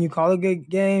like when you call a good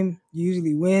game, you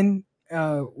usually win.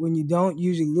 When you don't, you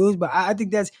usually lose. But I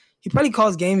think he probably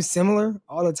calls games similar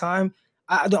all the time.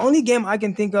 The only game I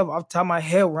can think of off the top of my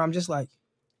head where I'm just like,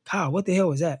 Kyle, what the hell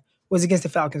was that? Was against the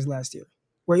Falcons last year,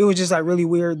 where it was just like really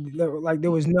weird. Like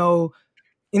there was no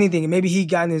anything. And maybe he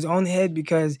got in his own head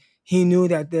because he knew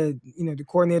that the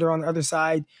coordinator on the other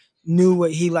side knew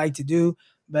what he liked to do.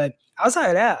 But outside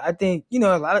of that, I think, a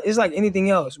lot of, it's like anything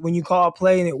else. When you call a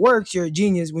play and it works, you're a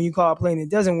genius. When you call a play and it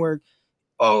doesn't work,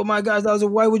 oh my gosh,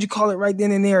 why would you call it right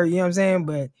then and there? You know what I'm saying?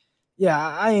 But yeah,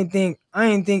 I ain't think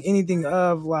anything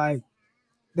of like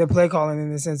the play calling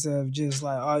in the sense of just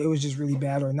like, oh, it was just really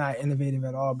bad or not innovative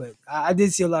at all. But I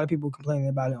did see a lot of people complaining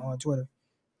about it on Twitter.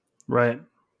 Right.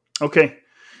 Okay.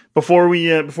 Before we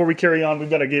carry on, we've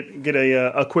got to get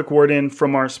a quick word in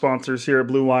from our sponsors here at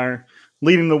Blue Wire.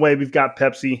 Leading the way, we've got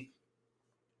Pepsi.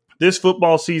 This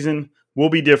football season will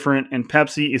be different, and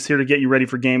Pepsi is here to get you ready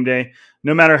for game day,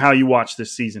 no matter how you watch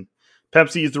this season.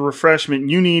 Pepsi is the refreshment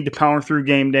you need to power through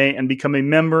game day and become a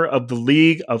member of the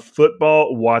League of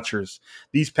Football Watchers.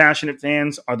 These passionate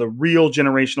fans are the real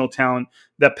generational talent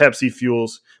that Pepsi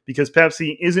fuels, because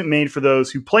Pepsi isn't made for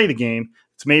those who play the game.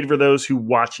 It's made for those who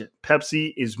watch it.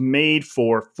 Pepsi is made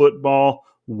for football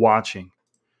watching.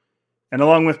 And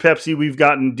along with Pepsi, we've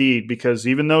got Indeed, because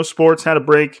even though sports had a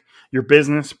break, your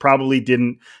business probably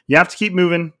didn't. You have to keep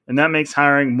moving, and that makes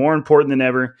hiring more important than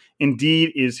ever.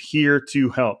 Indeed is here to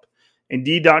help.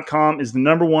 Indeed.com is the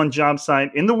 #1 job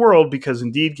site in the world because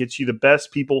Indeed gets you the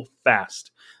best people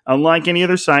fast. Unlike any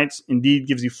other sites, Indeed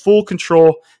gives you full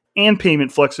control and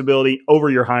payment flexibility over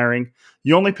your hiring.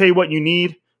 You only pay what you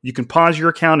need. You can pause your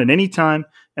account at any time,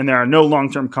 and there are no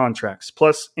long-term contracts.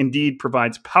 Plus, Indeed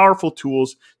provides powerful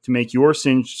tools to make your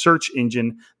search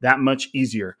engine that much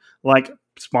easier, like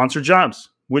sponsored jobs,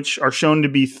 which are shown to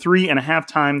be 3.5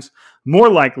 times more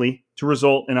likely to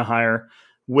result in a hire,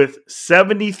 with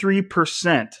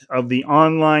 73% of the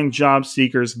online job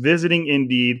seekers visiting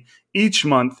Indeed each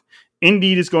month.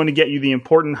 Indeed is going to get you the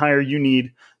important hire you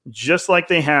need, just like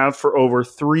they have for over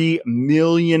 3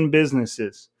 million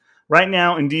businesses. Right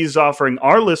now, Indeed is offering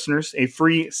our listeners a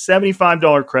free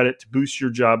 $75 credit to boost your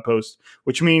job post,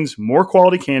 which means more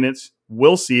quality candidates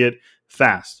will see it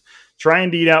fast. Try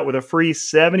Indeed out with a free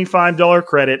 $75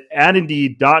 credit at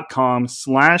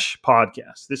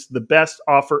Indeed.com/podcast. This is the best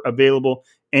offer available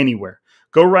anywhere.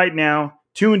 Go right now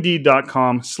to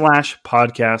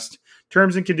Indeed.com/podcast.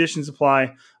 Terms and conditions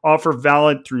apply. Offer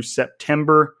valid through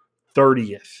September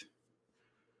 30th.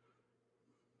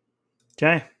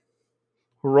 Okay.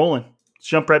 We're rolling. Let's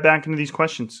jump right back into these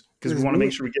questions because we want to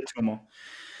make sure we get to them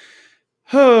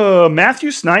all.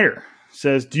 Matthew Snyder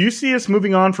says, do you see us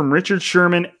moving on from Richard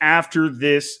Sherman after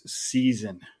this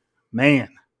season? Man.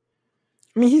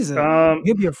 I mean,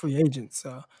 he'll be a free agent,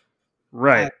 so.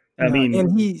 Right.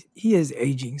 And he is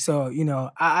aging, so,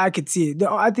 I could see it.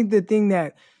 I think the thing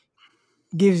that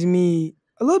gives me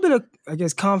a little bit of, I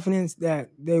guess, confidence that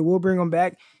they will bring him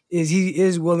back is he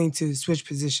is willing to switch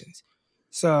positions.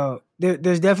 So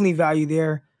there's definitely value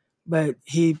there, but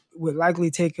he would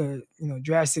likely take a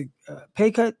drastic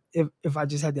pay cut if I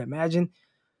just had to imagine.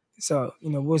 So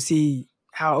we'll see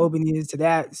how open he is to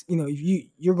that. If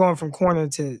you're going from corner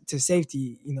to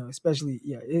safety, especially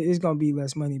it's gonna be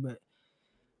less money. But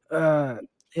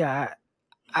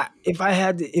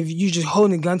if you just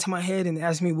holding a gun to my head and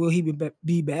ask me will he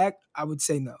be back, I would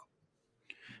say no.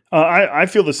 I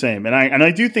feel the same, and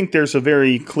I do think there's a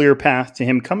very clear path to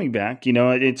him coming back.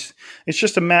 It's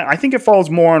just a matter. I think it falls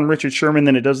more on Richard Sherman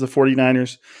than it does the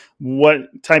 49ers.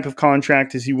 What type of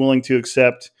contract is he willing to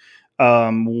accept?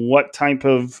 What type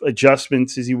of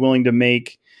adjustments is he willing to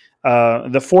make?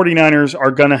 The 49ers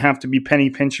are going to have to be penny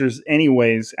pinchers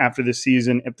anyways after the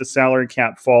season if the salary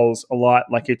cap falls a lot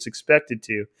like it's expected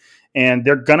to, and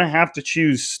they're going to have to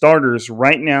choose starters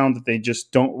right now that they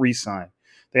just don't re-sign.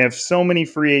 They have so many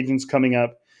free agents coming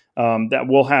up that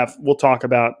we'll talk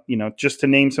about, just to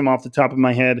name some off the top of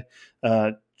my head,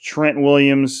 Trent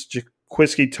Williams,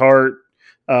 Jaquiski Tart,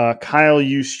 Kyle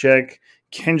Juszczyk,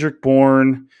 Kendrick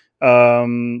Bourne.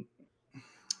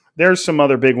 There's some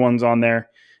other big ones on there.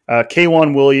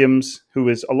 K'Wan Williams, who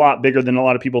is a lot bigger than a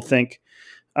lot of people think.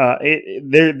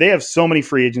 They have so many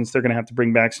free agents they're going to have to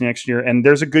bring back next year. And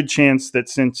there's a good chance that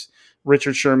since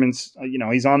Richard Sherman's,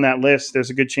 he's on that list,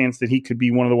 there's a good chance that he could be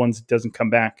one of the ones that doesn't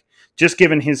come back, just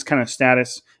given his kind of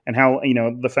status and how,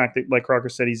 the fact that, like Crocker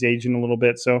said, he's aging a little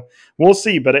bit. So we'll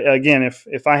see. But again,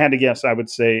 if I had to guess, I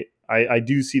would say I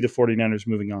do see the 49ers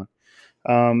moving on.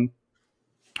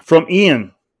 From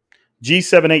Ian,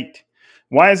 G78,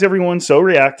 why is everyone so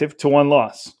reactive to one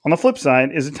loss? On the flip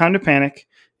side, is it time to panic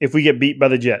if we get beat by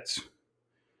the Jets?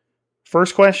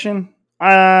 First question.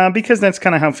 Because that's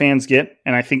kind of how fans get,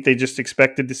 and I think they just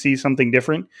expected to see something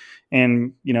different.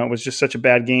 And, it was just such a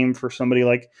bad game for somebody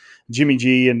like Jimmy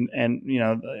G and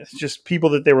it's just people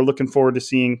that they were looking forward to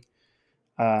seeing.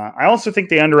 I also think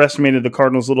they underestimated the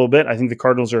Cardinals a little bit. I think the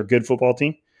Cardinals are a good football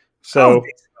team. So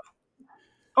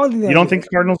you don't think the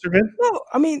Cardinals are good? No,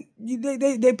 I mean,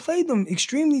 they played them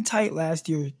extremely tight last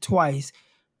year twice.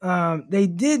 They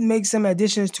did make some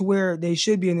additions to where they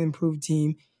should be an improved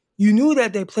team. You knew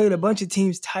that they played a bunch of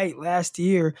teams tight last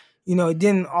year. It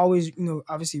didn't always,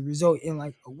 obviously result in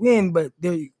like a win, but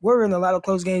they were in a lot of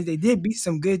close games. They did beat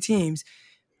some good teams.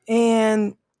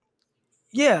 And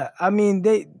yeah, I mean,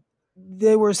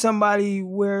 they were somebody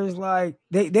where it's like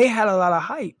they had a lot of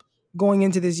hype going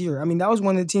into this year. I mean, that was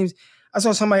one of the teams. I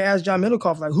saw somebody ask John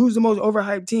Middlecoff, like, who's the most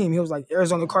overhyped team? He was like,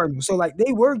 Arizona Cardinals. So, like,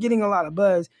 they were getting a lot of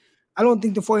buzz. I don't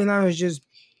think the 49ers just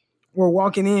were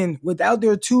walking in without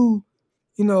their two,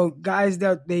 guys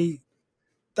that they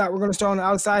thought were going to start on the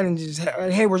outside and just,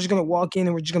 hey, we're just going to walk in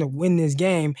and we're just going to win this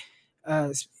game.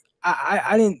 I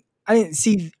don't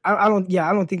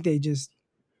think they just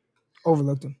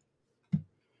overlooked them.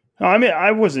 No, I mean,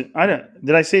 I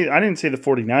didn't say the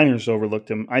 49ers overlooked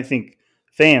them. I think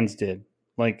fans did.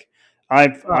 Like,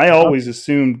 I always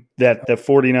assumed that the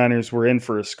 49ers were in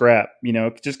for a scrap,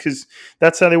 just because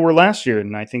that's how they were last year.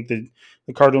 And I think that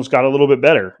the Cardinals got a little bit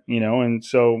better, and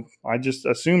so I just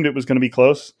assumed it was going to be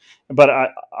close. But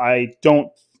I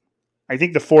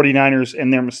think the 49ers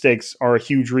and their mistakes are a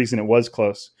huge reason it was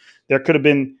close. There could have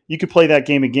been, you could play that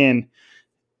game again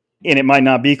and it might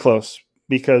not be close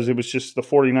because it was just the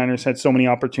 49ers had so many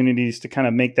opportunities to kind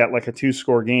of make that like a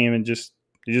 2-score game and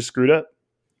they just screwed up.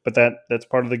 But that's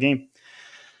part of the game.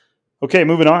 Okay,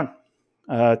 moving on.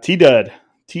 T-Dud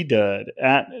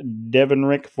at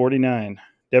Devonrick49.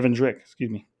 Devondrick, excuse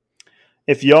me.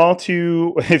 If y'all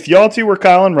two were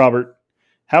Kyle and Robert,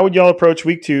 how would y'all approach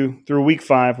week 2 through week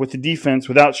 5 with the defense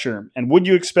without Sherm? And would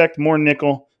you expect more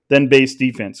nickel than base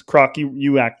defense? Croc,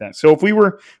 you act that. So if we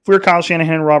were Kyle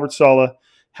Shanahan and Robert Saleh,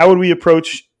 how would we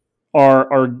approach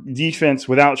our defense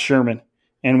without Sherman?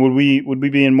 And would we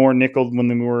be in more nickel when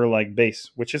we were like base,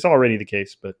 which is already the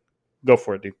case, but go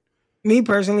for it, dude. Me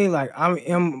personally, like I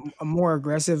am a more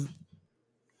aggressive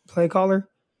play caller.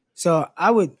 So I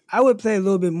would play a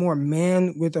little bit more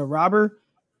man with a robber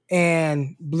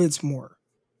and blitz more.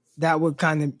 That would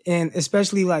kind of, and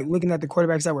especially like looking at the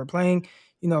quarterbacks that we're playing,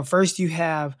 first you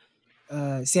have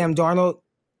Sam Darnold,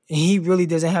 and he really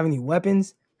doesn't have any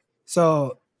weapons.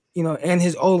 So, and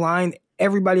his O-line,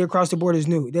 everybody across the board is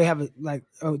new. They have a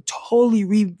totally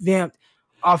revamped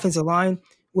offensive line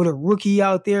with a rookie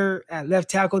out there at left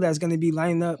tackle that's going to be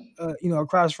lining up,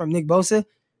 across from Nick Bosa.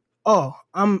 Oh,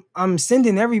 I'm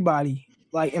sending everybody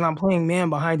and I'm playing man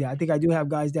behind it. I think I do have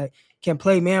guys that can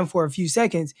play man for a few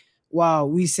seconds while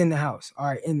we send the house. All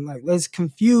right, and let's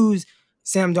confuse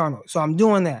Sam Darnold. So I'm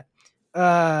doing that.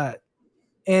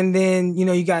 And then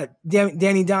you got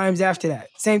Danny Dimes after that.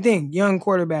 Same thing, young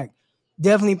quarterback.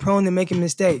 Definitely prone to making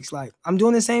mistakes. Like, I'm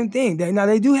doing the same thing.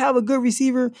 They do have a good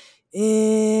receiver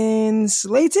in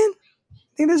Slayton. I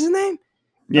think that's his name.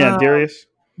 Yeah,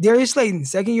 Darius Slayton,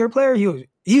 second-year player.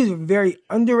 He was a very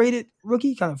underrated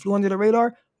rookie, kind of flew under the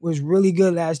radar, was really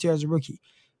good last year as a rookie.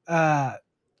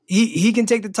 He can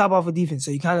take the top off of defense,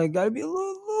 so you kind of got to be a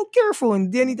little careful,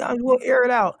 and Danny Dimes will air it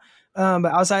out. But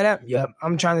outside that, yep,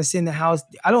 I'm trying to send the house.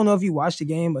 I don't know if you watched the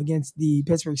game against the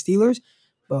Pittsburgh Steelers,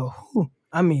 but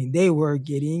they were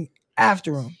getting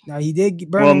after him. Now, he did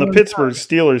burn. Well, and the Pittsburgh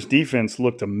Steelers defense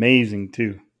looked amazing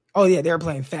too. Oh yeah, they were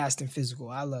playing fast and physical.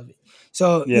 I love it.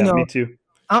 So yeah, me too.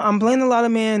 I'm playing a lot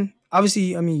of man.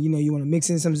 Obviously, I mean, you want to mix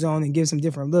in some zone and give some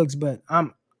different looks, but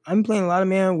I'm playing a lot of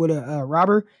man with a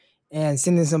robber and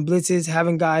sending some blitzes,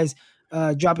 having guys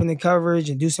drop in the coverage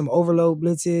and do some overload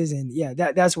blitzes, and yeah,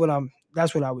 that's what I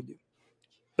would do.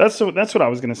 That's what I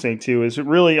was going to say too. Is it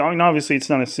really? I mean, obviously, it's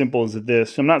not as simple as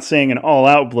this. I'm not saying an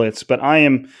all-out blitz, but I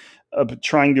am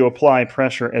trying to apply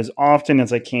pressure as often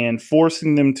as I can,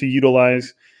 forcing them to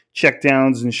utilize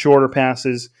checkdowns and shorter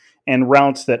passes and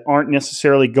routes that aren't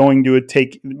necessarily going to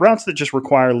routes that just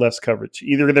require less coverage.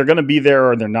 Either they're going to be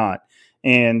there or they're not,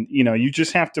 and you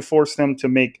just have to force them to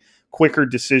make quicker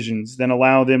decisions than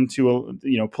allow them to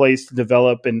plays to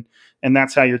develop, and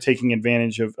that's how you're taking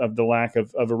advantage of the lack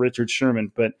of a Richard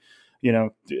Sherman. But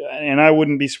and I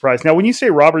wouldn't be surprised. Now, when you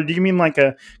say robber, do you mean like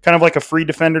a kind of like a free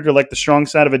defender to like the strong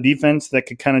side of a defense that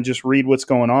could kind of just read what's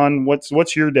going on?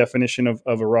 What's your definition of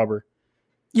a robber?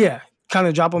 Yeah, kind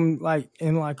of drop him like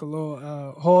in like a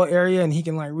little hole area, and he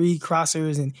can like read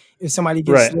crossers, and if somebody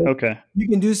gets right, slipped, okay, you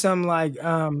can do some like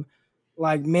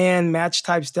man match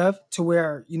type stuff to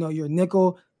where your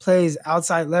nickel plays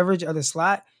outside leverage of the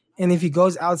slot, and if he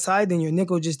goes outside, then your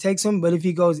nickel just takes him. But if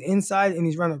he goes inside and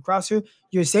he's running a crosser,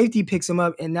 your safety picks him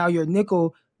up, and now your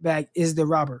nickel back is the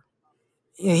robber,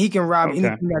 and he can rob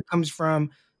anything that comes from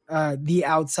the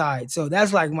outside. So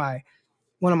that's like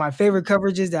one of my favorite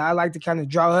coverages that I like to kind of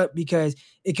draw up because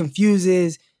it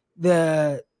confuses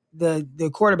the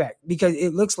quarterback, because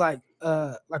it looks like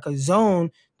a zone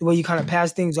the way you kind of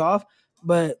pass things off.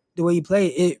 but the way you play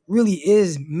it really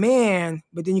is man.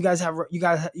 But then you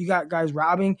got guys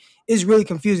robbing. It's really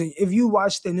confusing. If you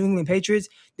watch the New England Patriots,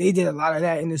 they did a lot of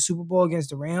that in the Super Bowl against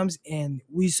the Rams, and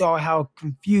we saw how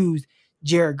confused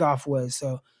Jared Goff was.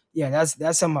 So yeah,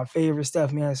 that's some of my favorite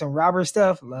stuff, man. Some robber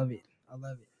stuff, love it. I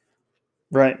love it.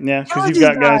 Right, yeah, because you've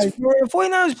got guys. Man,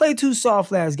 49ers played too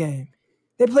soft last game.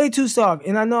 They played too soft,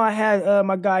 and I know I had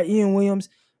my guy Ian Williams,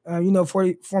 former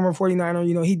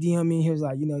 49er. He DM'd me. He was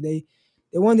like, they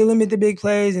wanted to limit the big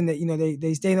plays, and that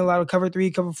they stayed in a lot of cover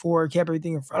 3, cover 4, kept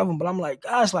everything in front of them. But I'm like,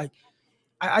 gosh, like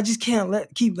I just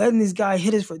can't keep letting this guy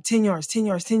hit us for 10 yards, 10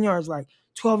 yards, 10 yards, like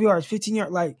 12 yards, 15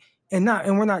 yards, like and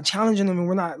we're not challenging them, and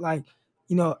we're not like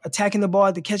attacking the ball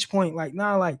at the catch point, like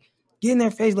like. Get in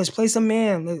their face. Let's play some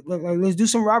man. Let's do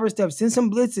some robber stuff. Send some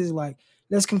blitzes. Like,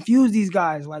 let's confuse these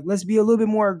guys. Like, let's be a little bit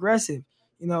more aggressive.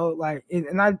 And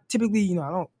I typically, I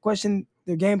don't question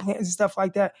their game plans and stuff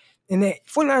like that. And the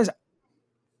 49ers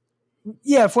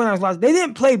lost. They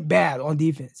didn't play bad on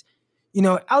defense.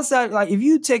 Outside, like, if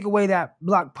you take away that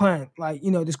block punt, like,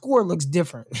 the score looks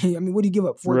different. I mean, what do you give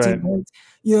up? 14 points?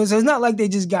 So it's not like they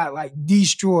just got, like,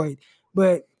 destroyed.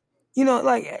 But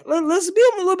let's be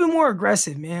a little bit more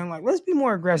aggressive, man. Like, let's be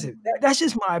more aggressive. That's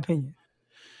just my opinion.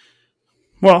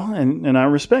 Well, and I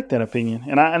respect that opinion,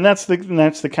 and that's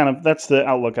the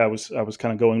outlook I was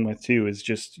kind of going with too. Is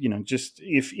just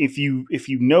if you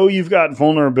you've got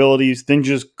vulnerabilities, then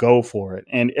just go for it.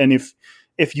 And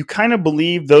if you kind of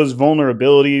believe those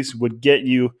vulnerabilities would get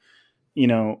you,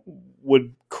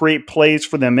 would create plays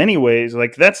for them anyways,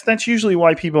 like that's usually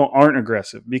why people aren't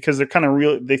aggressive, because they're kind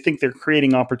of they think they're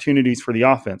creating opportunities for the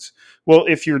offense. Well,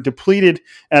 if you're depleted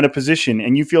at a position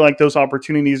and you feel like those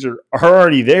opportunities are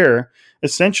already there,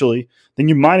 essentially, then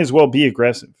you might as well be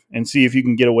aggressive and see if you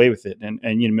can get away with it. And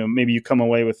maybe you come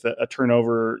away with a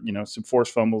turnover, some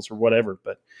forced fumbles or whatever.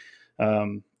 But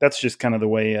that's just kind of the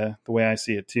way I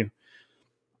see it too.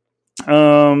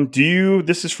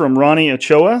 This is from Ronnie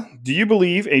Ochoa. Do you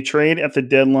believe a trade at the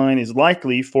deadline is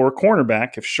likely for a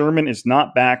cornerback if Sherman is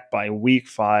not back by week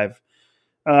 5?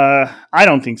 I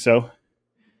don't think so.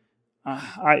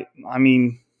 I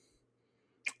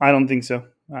don't think so.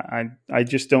 I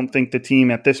just don't think the team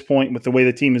at this point, with the way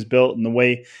the team is built and the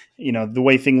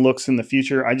way thing looks in the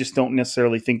future, I just don't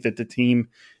necessarily think that the team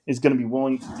is going to be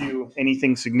willing to do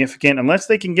anything significant unless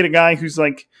they can get a guy who's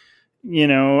like,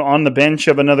 on the bench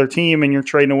of another team, and you're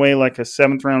trading away like a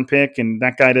 7th round pick, and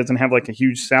that guy doesn't have like a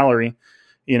huge salary.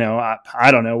 I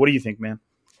don't know. What do you think, man?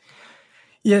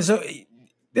 Yeah. So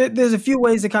there's a few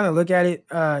ways to kind of look at it.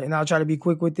 And I'll try to be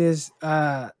quick with this.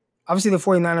 Obviously the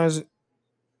 49ers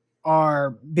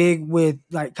are big with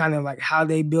like kind of like how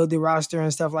they build the roster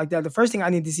and stuff like that. The first thing I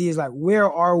need to see is like, where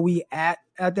are we at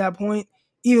that point?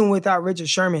 Even without Richard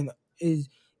Sherman, is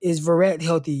Verrett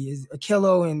healthy? Is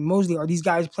Akillo and Mosley, are these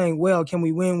guys playing well? Can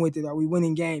we win with it? Are we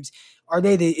winning games? Are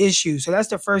they the issue? So that's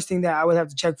the first thing that I would have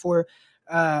to check for.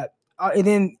 And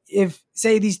then if,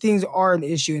 say, these things are an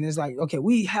issue and it's like, okay,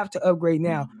 we have to upgrade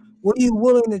now. What are you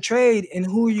willing to trade, and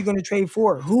who are you going to trade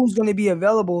for? Who's going to be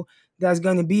available that's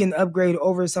going to be an upgrade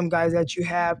over some guys that you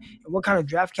have? And what kind of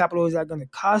draft capital is that going to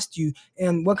cost you?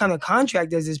 And what kind of contract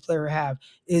does this player have?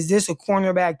 Is this a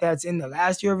cornerback that's in the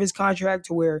last year of his contract,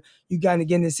 to where you got to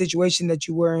get in the situation that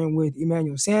you were in with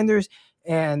Emmanuel Sanders,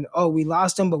 and, we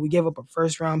lost him, but we gave up a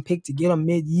 1st-round pick to get him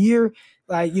mid-year?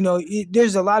 Like,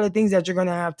 there's a lot of things that you're going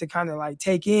to have to kind of like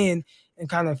take in and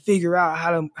kind of figure out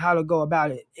how to go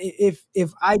about it.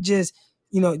 If I just,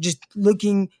 just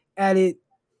looking at it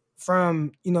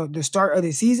from, the start of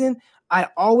the season, I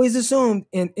always assumed,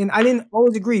 and I didn't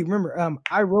always agree. Remember,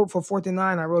 I wrote for 4th and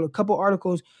 9. I wrote a couple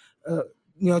articles,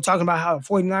 talking about how the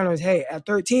 49ers, hey, at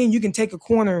 13, you can take a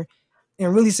corner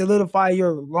and really solidify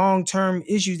your long-term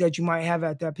issues that you might have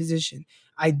at that position.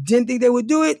 I didn't think they would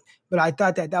do it, but I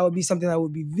thought that would be something that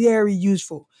would be very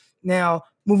useful. Now,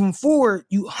 moving forward,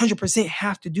 you 100%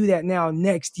 have to do that now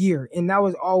next year. And that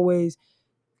was always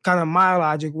kind of my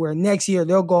logic, where next year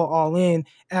they'll go all in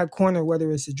at corner,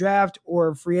 whether it's a draft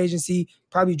or free agency,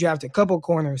 probably draft a couple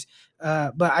corners.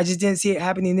 But I just didn't see it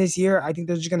happening this year. I think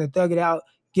they're just going to thug it out,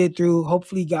 get through.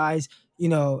 Hopefully guys,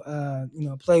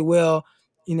 play well,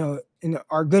 and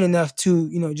are good enough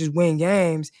to, just win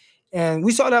games. And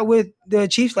we saw that with the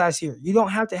Chiefs last year. You don't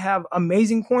have to have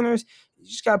amazing corners. You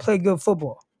just got to play good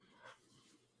football.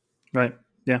 Right.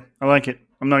 Yeah, I like it.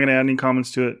 I'm not going to add any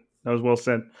comments to it. That was well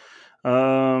said.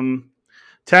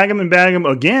 Tag him and bag him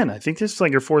again. I think this is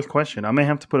like your 4th question. I may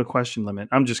have to put a question limit.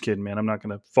 I'm just kidding, man. I'm not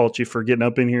going to fault you for getting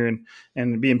up in here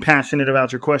and being passionate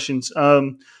about your questions.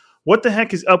 What the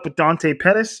heck is up with Dante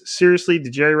Pettis? Seriously, the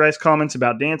Jerry Rice comments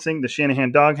about dancing, the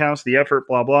Shanahan doghouse, the effort,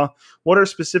 blah, blah. What are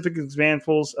specific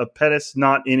examples of Pettis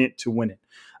not in it to win it?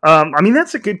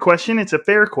 That's a good question. It's a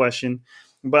fair question.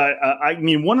 But,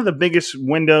 one of the biggest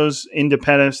windows into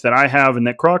Pettis that I have and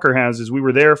that Crocker has is we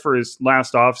were there for his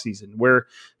last offseason where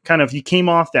kind of he came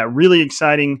off that really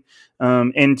exciting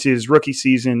end to his rookie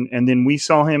season, and then we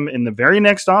saw him in the very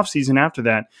next offseason after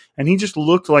that, and he just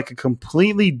looked like a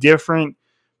completely different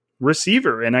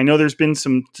receiver. And I know there's been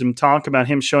some talk about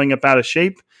him showing up out of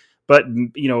shape, but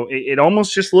it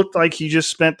almost just looked like he just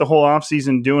spent the whole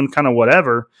offseason doing kind of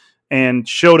whatever and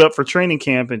showed up for training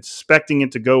camp expecting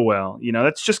it to go well.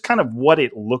 That's just kind of what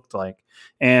it looked like.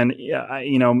 And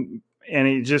and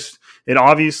it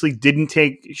obviously didn't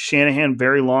take Shanahan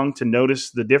very long to notice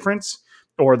the difference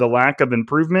or the lack of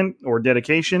improvement or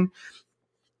dedication.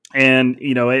 And,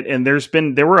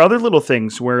 there were other little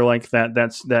things where like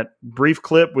that brief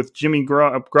clip with Jimmy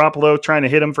Garoppolo trying to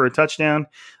hit him for a touchdown.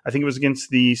 I think it was against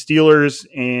the Steelers,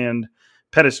 and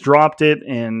Pettis dropped it,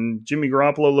 and Jimmy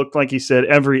Garoppolo looked like he said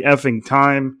every effing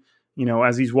time,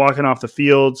 as he's walking off the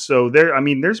field. So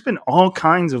there's been all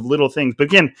kinds of little things. But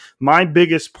again, my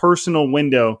biggest personal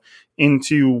window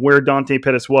into where Dante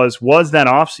Pettis was that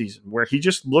offseason where he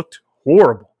just looked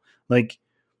horrible. Like,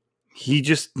 he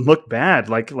just looked bad.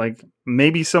 Like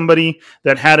maybe somebody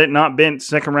that had it not been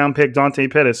second round pick Dante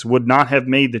Pettis would not have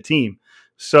made the team.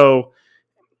 So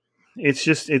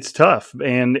it's tough.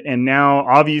 And now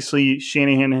obviously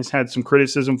Shanahan has had some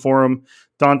criticism for him.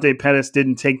 Dante Pettis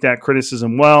didn't take that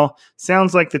criticism well.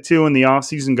 Sounds like the two in the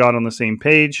offseason got on the same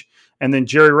page. And then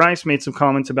Jerry Rice made some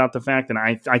comments about the fact that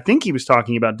I think he was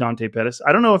talking about Dante Pettis.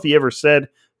 I don't know if he ever said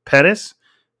Pettis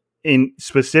in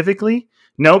specifically.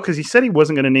 No, because he said he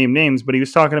wasn't going to name names, but he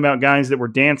was talking about guys that were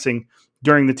dancing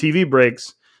during the TV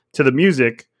breaks to the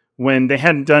music when they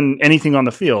hadn't done anything on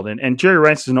the field. And Jerry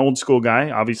Rice is an old school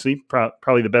guy, obviously,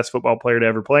 probably the best football player to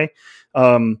ever play.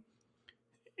 That's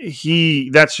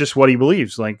just what he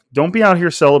believes. Like, don't be out here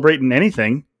celebrating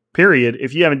anything, period,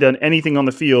 if you haven't done anything on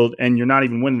the field and you're not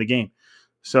even winning the game.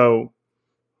 So,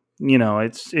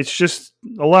 it's just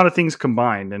a lot of things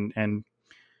combined. And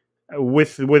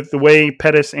with the way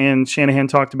Pettis and Shanahan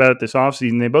talked about it this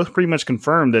offseason, they both pretty much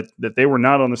confirmed that they were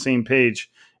not on the same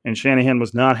page, and Shanahan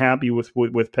was not happy with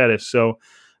Pettis. So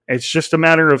it's just a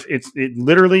matter of it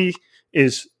literally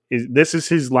is this is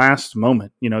his last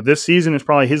moment. This season is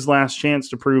probably his last chance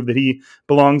to prove that he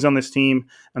belongs on this team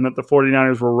and that the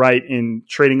 49ers were right in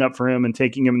trading up for him and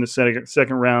taking him in the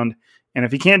second round. And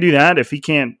if he can't do that, if he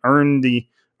can't earn the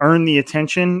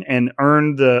attention and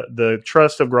earn the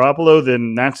trust of Garoppolo,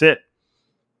 then that's it.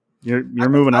 You're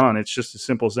moving on. It's just as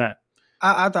simple as that.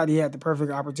 I thought he had the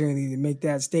perfect opportunity to make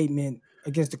that statement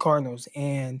against the Cardinals,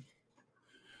 and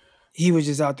he was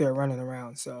just out there running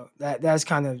around. So that's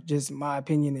kind of just my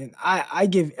opinion. And I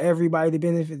give everybody the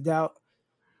benefit of the doubt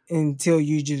until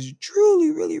you just truly,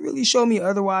 really, really show me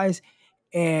otherwise.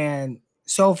 And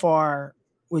so far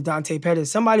with Dante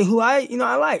Pettis, somebody who I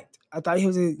liked. I thought he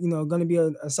was going to be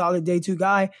a solid day two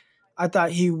guy. I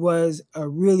thought he was a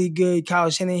really good Kyle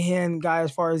Shanahan guy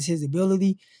as far as his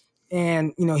ability.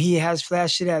 And, he has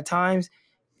flashed it at times.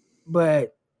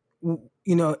 But,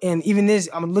 and even this,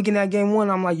 I'm looking at game one,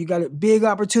 I'm like, you got a big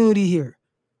opportunity here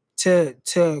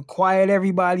to quiet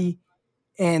everybody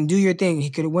and do your thing. He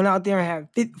could have went out there and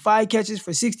had 5 catches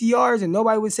for 60 yards and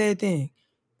nobody would say a thing.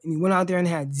 And he went out there and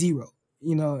had 0,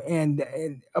 and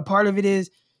a part of it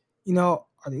is,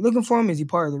 are they looking for him? Is he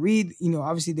part of the read?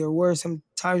 Obviously there were some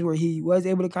times where he was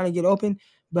able to kind of get open,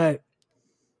 but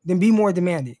then be more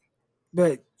demanding.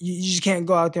 But you just can't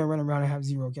go out there and run around and have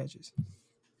 0 catches.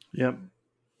 Yep.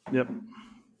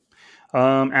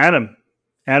 Adam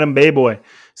Bayboy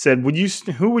said,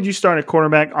 who would you start at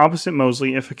quarterback opposite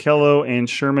Mosley if Akello and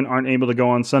Sherman aren't able to go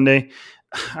on Sunday?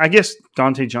 I guess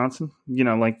Dante Johnson.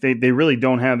 They really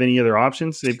don't have any other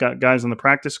options. They've got guys on the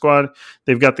practice squad.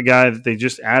 They've got the guy that they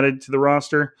just added to the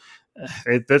roster.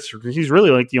 He's really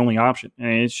like the only option.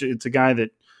 And it's a guy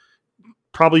that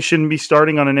probably shouldn't be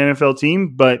starting on an NFL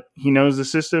team, but he knows the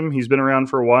system. He's been around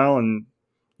for a while, and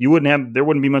there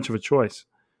wouldn't be much of a choice.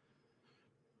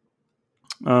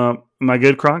 Am I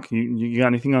good, Croc? You got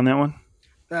anything on that one?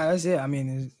 Nah, that's it.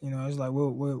 It's like,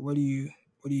 what do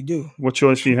you do? What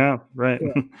choice do you have? Right.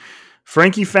 Yeah.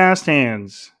 Frankie Fast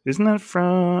Hands. Isn't that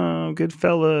from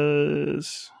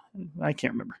Goodfellas? I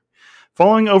can't remember.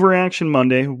 Following Overaction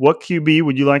Monday, what QB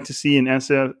would you like to see in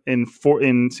San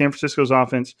Francisco's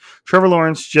offense? Trevor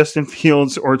Lawrence, Justin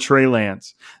Fields, or Trey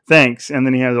Lance? Thanks. And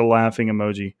then he has a laughing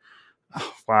emoji.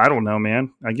 Well, I don't know,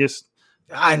 man. I guess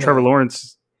Trevor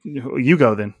Lawrence. You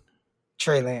go then.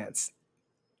 Trey Lance.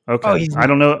 Okay. I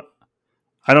don't know.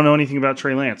 I don't know anything about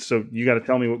Trey Lance, so you got to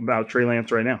tell me about Trey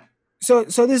Lance right now. So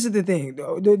this is the thing.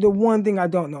 The one thing I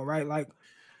don't know, right? Like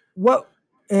what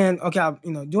and okay,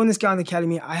 doing the scouting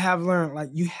academy, I have learned like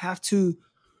you have to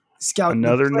scout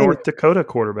another North Dakota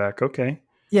quarterback. Okay.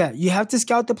 Yeah, you have to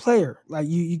scout the player. Like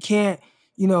you can't,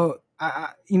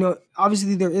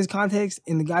 obviously there is context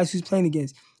in the guys who's playing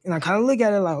against. And I kind of look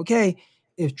at it like, okay,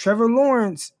 if Trevor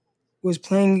Lawrence was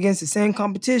playing against the same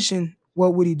competition,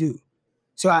 what would he do?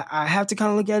 So I have to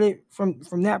kind of look at it from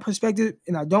that perspective.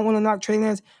 And I don't want to knock Trey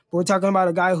Lance, but we're talking about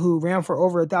a guy who ran for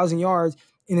over 1,000 yards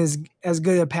and is as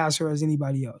good a passer as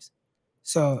anybody else.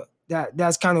 So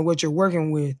that's kind of what you're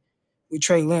working with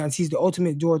Trey Lance. He's the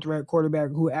ultimate dual threat quarterback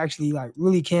who actually like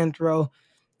really can throw,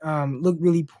 look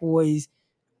really poised.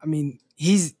 I mean,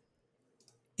 he's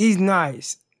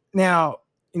nice. Now,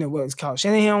 what is Kyle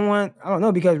Shanahan want? I don't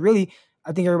know, because really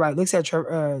I think everybody looks at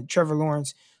Trevor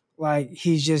Lawrence like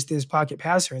he's just this pocket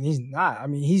passer, and he's not. I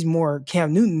mean, he's more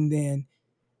Cam Newton than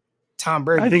Tom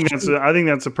Brady. I think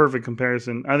that's a perfect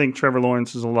comparison. I think Trevor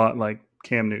Lawrence is a lot like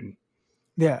Cam Newton.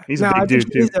 Yeah, he's a big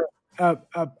dude too. He's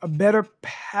a better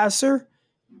passer,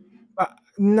 but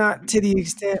not to the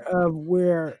extent of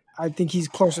where I think he's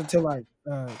closer to like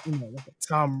like a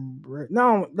Tom Brady.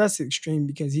 No, that's extreme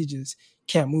because he just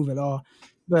can't move at all.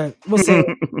 But we'll say, I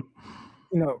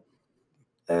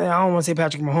don't want to say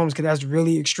Patrick Mahomes because that's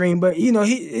really extreme. But he's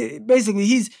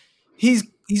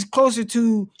closer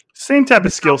to same type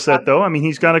of skill set though. I mean,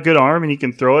 he's got a good arm and he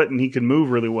can throw it and he can move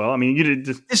really well. I mean,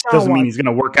 doesn't mean he's going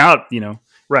to work out.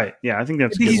 Right? Yeah, I think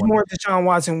that's. He's more Deshaun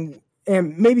Watson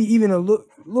and maybe even a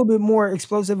little bit more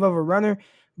explosive of a runner.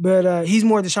 But he's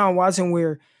more Deshaun Watson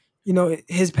where,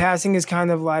 his passing is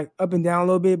kind of like up and down a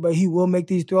little bit, but he will make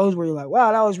these throws where you're like,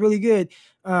 wow, that was really good.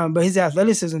 But his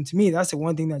athleticism, to me, that's the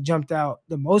one thing that jumped out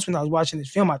the most when I was watching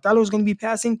this film. I thought it was going to be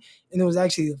passing, and it was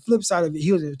actually the flip side of it.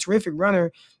 He was a terrific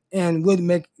runner and would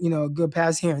make, a good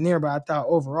pass here and there, but I thought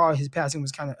overall his passing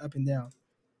was kind of up and down.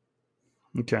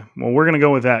 Okay, well, we're going to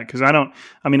go with that because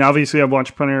obviously I've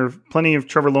watched plenty of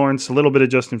Trevor Lawrence, a little bit of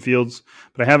Justin Fields,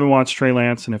 but I haven't watched Trey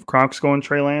Lance, and if Croc's going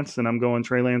Trey Lance, then I'm going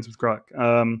Trey Lance with Croc.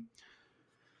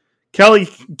 Cali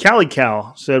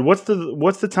Cal said, what's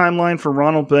the timeline for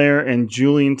Ronald Blair and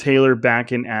Julian Taylor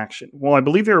back in action? Well, I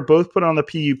believe they were both put on the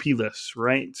PUP list,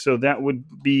 right? So that would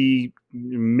be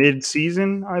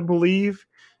mid-season, I believe,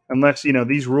 unless,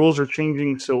 these rules are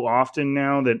changing so often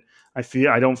now that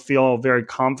I don't feel very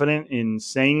confident in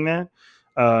saying that.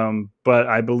 But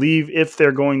I believe if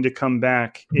they're going to come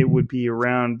back, it would be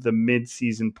around the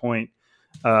mid-season point.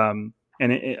 I'd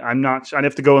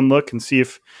have to go and look and see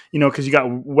if, because you got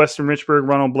Weston Richburg,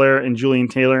 Ronald Blair, and Julian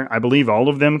Taylor. I believe all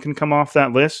of them can come off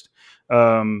that list.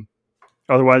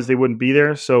 Otherwise, they wouldn't be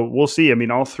there. So we'll see. I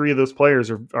mean, all three of those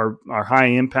players are high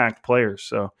impact players.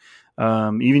 So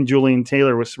even Julian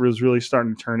Taylor was really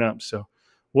starting to turn up. So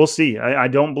we'll see. I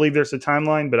don't believe there's a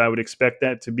timeline, but I would expect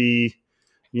that to be,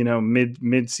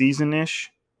 mid-season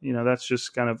ish. That's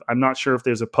just kind of. I'm not sure if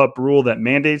there's a PUP rule that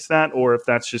mandates that, or if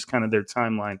that's just kind of their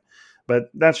timeline.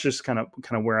 But that's just kind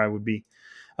of where I would be.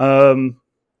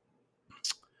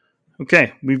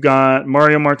 Okay, we've got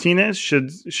Mario Martinez.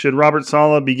 Should Robert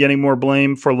Saleh be getting more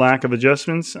blame for lack of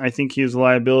adjustments? I think he is a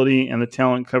liability, and the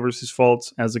talent covers his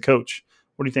faults as a coach.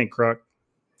 What do you think, Croc?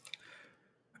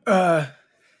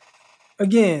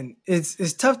 Again,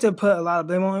 it's tough to put a lot of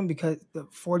blame on him because the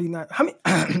 49. How many?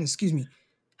 Excuse me.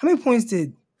 How many points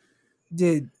did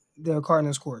the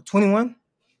Cardinals score? 21.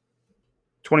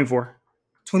 24.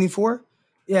 24?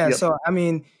 Yeah, yep. So, I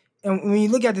mean, and when you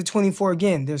look at the 24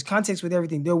 again, there's context with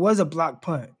everything. There was a block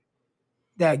punt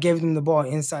that gave them the ball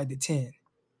inside the 10.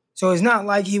 So it's not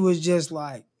like he was just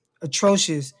like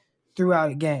atrocious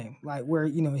throughout a game, like where,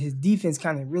 his defense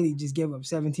kind of really just gave up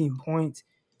 17 points.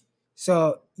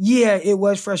 So, yeah, it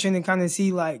was frustrating to kind of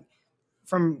see like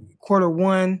from quarter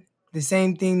one, the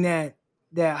same thing that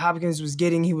Hopkins was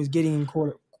getting, he was getting in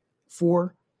quarter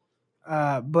four.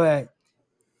 But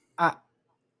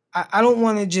I don't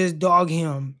want to just dog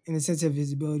him in the sense of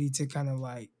his ability to kind of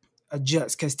like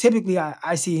adjust, because typically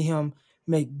I see him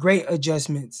make great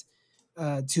adjustments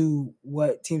to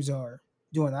what teams are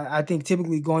doing. I think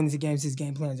typically going into games, his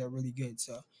game plans are really good.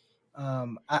 So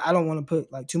I don't want to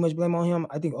put like too much blame on him.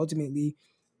 I think ultimately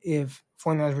if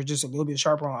 49ers were just a little bit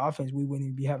sharper on offense, we wouldn't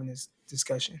even be having this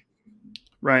discussion.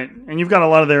 Right, and you've got a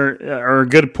lot of or a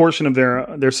good portion of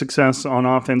their success on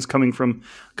offense coming from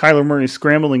Kyler Murray's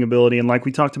scrambling ability. And like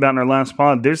we talked about in our last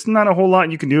pod, there's not a whole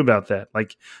lot you can do about that.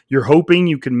 Like you're hoping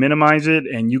you can minimize it,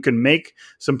 and you can make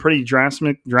some pretty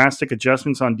drastic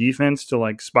adjustments on defense to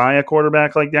like spy a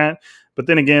quarterback like that. But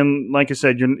then again, like I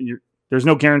said, there's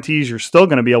no guarantees you're still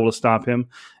going to be able to stop him,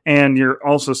 and you're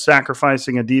also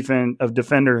sacrificing a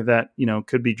defender that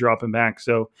could be dropping back.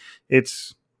 So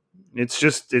it's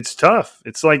tough.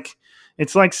 It's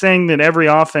like saying that every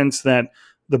offense that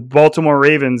the Baltimore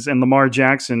Ravens and Lamar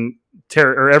Jackson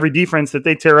or every defense that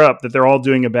they tear up, that they're all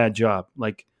doing a bad job.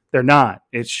 Like, they're not.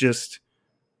 It's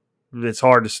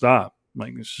hard to stop.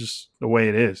 Like, it's just the way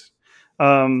it is.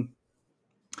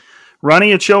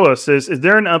 Ronnie Ochoa says, is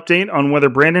there an update on whether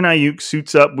Brandon Ayuk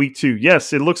suits up week 2?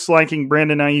 Yes, it looks like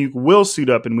Brandon Ayuk will suit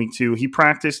up in week 2. He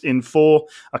practiced in full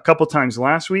a couple times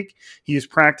last week. He is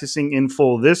practicing in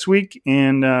full this week.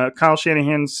 And Kyle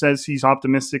Shanahan says he's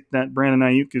optimistic that Brandon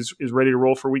Ayuk is ready to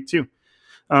roll for week 2.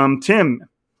 Tim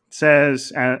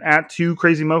says, at 2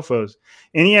 Crazy Mofos,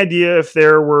 any idea if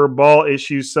there were ball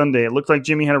issues Sunday? It looked like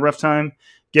Jimmy had a rough time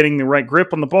getting the right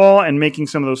grip on the ball and making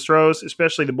some of those throws,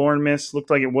 especially the Bourne miss. Looked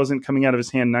like it wasn't coming out of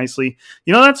his hand nicely.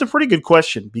 That's a pretty good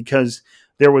question, because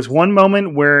there was one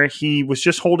moment where he was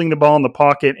just holding the ball in the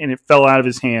pocket and it fell out of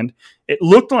his hand. It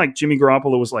looked like Jimmy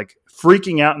Garoppolo was like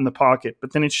freaking out in the pocket,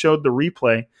 but then it showed the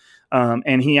replay,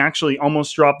 and he actually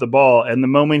almost dropped the ball. And the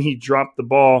moment he dropped the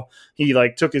ball, he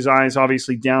took his eyes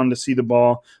obviously down to see the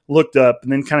ball, looked up,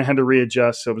 and then kind of had to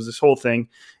readjust. So it was this whole thing.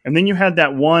 And then you had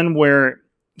that one where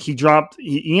he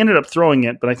ended up throwing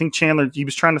it, but I think he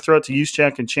was trying to throw it to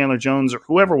Juszczyk, and Chandler Jones or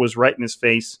whoever was right in his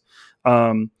face.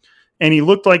 And he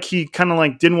looked like he kind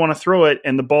of didn't want to throw it,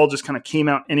 and the ball just kind of came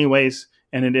out anyways,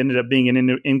 and it ended up being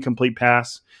an incomplete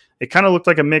pass. It kind of looked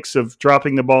like a mix of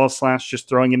dropping the ball / just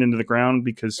throwing it into the ground,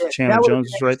 because Chandler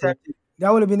Jones was right there.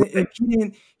 That would have been if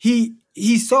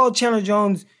he saw Chandler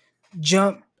Jones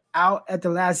jump out at the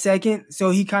last second, so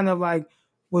he kind of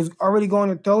was already going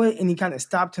to throw it, and he kind of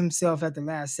stopped himself at the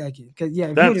last second. Because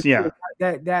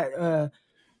that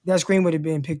screen would have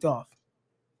been picked off.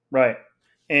 Right.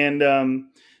 And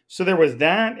so there was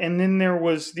that, and then there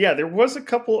was a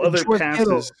couple other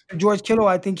passes. George Kittle,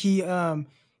 I think he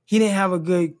didn't have a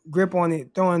good grip on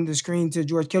it, throwing the screen to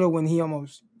George Kittle when he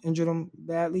almost injured him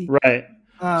badly. Right.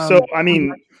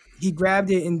 He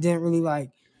grabbed it and didn't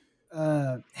really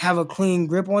have a clean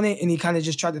grip on it, and he kind of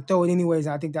just tried to throw it anyways.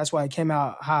 And I think that's why it came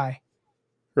out high.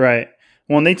 Right.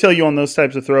 Well, and they tell you on those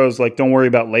types of throws, don't worry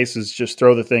about laces, just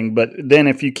throw the thing. But then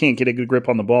if you can't get a good grip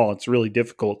on the ball, it's really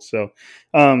difficult. So,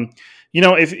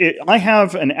 if I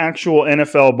have an actual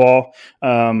NFL ball,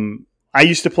 I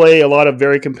used to play a lot of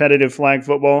very competitive flag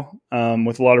football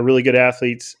with a lot of really good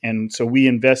athletes. And so we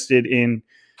invested in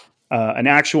an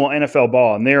actual NFL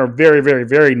ball, and they are very, very,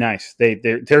 very nice.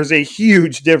 There's a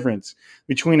huge difference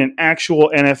between an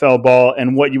actual NFL ball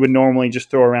and what you would normally just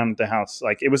throw around at the house.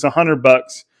 It was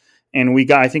 $100,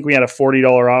 and I think we had a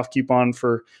 $40 off coupon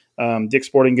for Dick's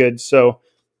Sporting Goods. So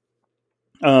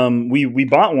we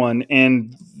bought one,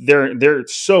 and they're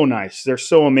so nice. They're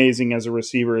so amazing as a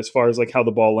receiver as far as how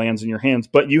the ball lands in your hands.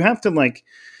 But you have to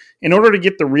in order to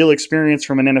get the real experience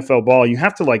from an NFL ball, you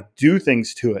have to do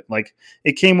things to it.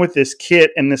 It came with this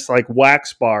kit and this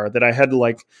wax bar that I had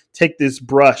to take this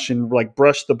brush and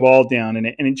brush the ball down, and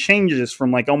it changes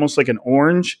from almost an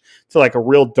orange to a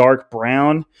real dark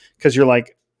brown, because you're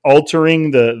altering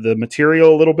the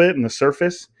material a little bit and the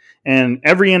surface. And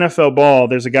every NFL ball,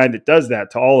 there's a guy that does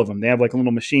that to all of them. They have a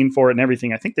little machine for it and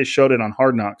everything. I think they showed it on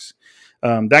Hard Knocks.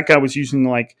 That guy was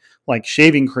using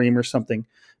shaving cream or something.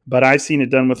 But I've seen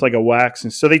it done with a wax,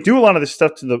 and so they do a lot of this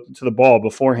stuff to the ball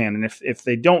beforehand. And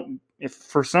if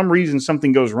for some reason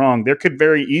something goes wrong, there could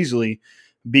very easily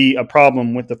be a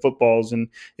problem with the footballs, and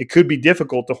it could be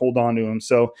difficult to hold on to them.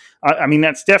 So I mean,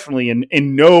 that's definitely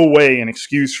in no way an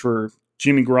excuse for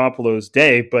Jimmy Garoppolo's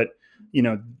day, but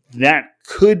that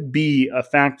could be a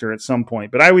factor at some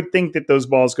point. But I would think that those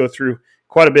balls go through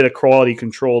quite a bit of quality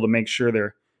control to make sure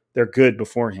they're good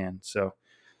beforehand. So.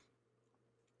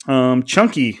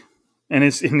 Chunky, and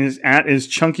his at is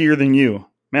chunkier than you.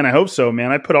 Man, I hope so,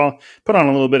 man. I put on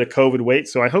a little bit of COVID weight,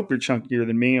 so I hope you're chunkier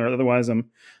than me, or otherwise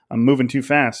I'm moving too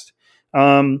fast.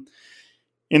 In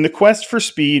the quest for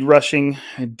speed, rushing,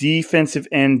 defensive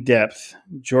end depth,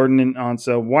 Jordan and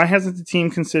Ansa, why hasn't the team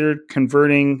considered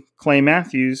converting Clay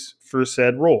Matthews for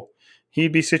said role?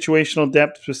 He'd be situational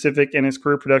depth specific, and his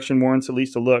career production warrants at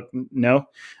least a look. No.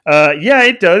 Yeah,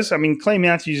 it does. I mean, Clay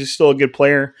Matthews is still a good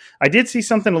player. I did see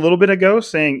something a little bit ago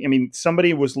saying,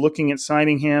 somebody was looking at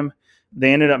signing him.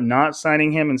 They ended up not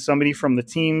signing him, and somebody from the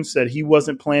team said he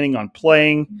wasn't planning on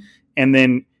playing. And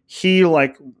then he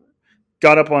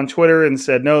got up on Twitter and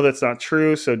said, no, that's not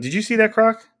true. So did you see that,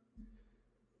 Croc?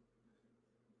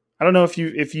 I don't know if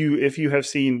you have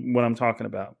seen what I'm talking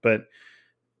about, but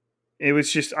it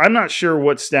was just, I'm not sure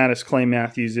what status Clay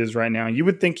Matthews is right now. You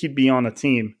would think he'd be on a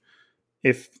team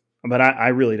but I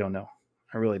really don't know.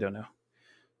 I really don't know.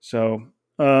 So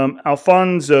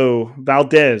Alfonso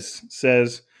Valdez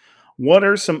says, what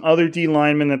are some other D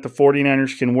linemen that the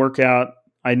 49ers can work out?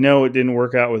 I know it didn't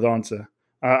work out with Ansah.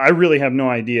 I really have no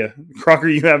idea. Crocker,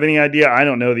 you have any idea? I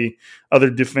don't know the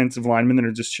other defensive linemen that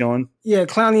are just chilling. Yeah,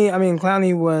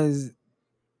 Clowney was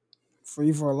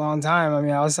free for a long time. I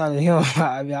mean, outside of him,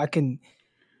 I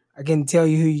can tell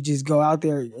you who you just go out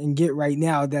there and get right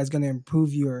now that's going to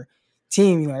improve your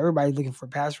team. You know, everybody's looking for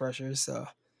pass rushers. So,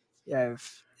 yeah,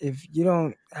 if you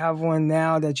don't have one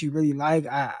now that you really like,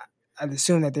 I'd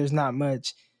assume that there's not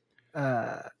much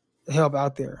help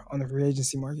out there on the free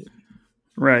agency market.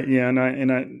 Right, yeah,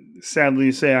 and I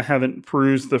sadly say I haven't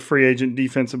perused the free agent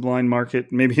defensive line market,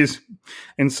 maybe as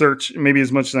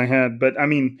much as I had. But I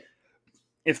mean,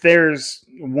 if there's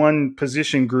one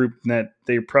position group that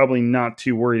they're probably not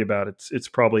too worried about, it's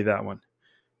probably that one.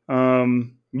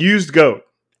 Used Goat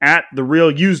at the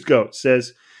real Used Goat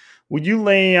says, would you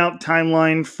lay out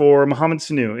timeline for Mohamed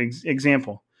Sanu?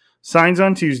 Example, signs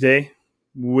on Tuesday,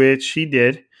 which he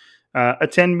did,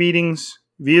 attend meetings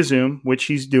via Zoom, which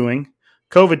he's doing,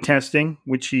 COVID testing,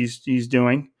 which he's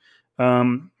doing,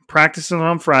 practicing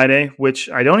on Friday, which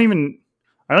I don't even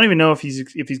know if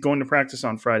he's going to practice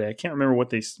on Friday. I can't remember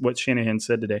what Shanahan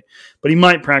said today, but he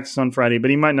might practice on Friday, but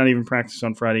he might not even practice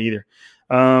on Friday either.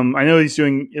 I know he's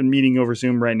doing a meeting over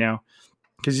Zoom right now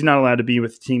because he's not allowed to be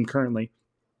with the team currently.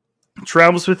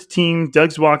 Travels with the team,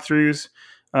 Doug's walkthroughs.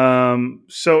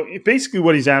 So basically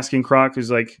what he's asking Croc is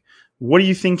like, what do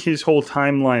you think his whole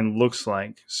timeline looks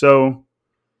like? So,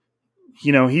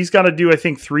 you know, he's got to do, I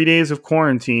think, 3 days of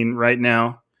quarantine right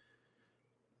now,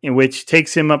 in which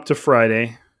takes him up to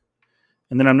Friday.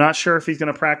 And then I'm not sure if he's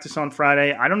going to practice on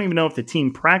Friday. I don't even know if the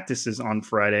team practices on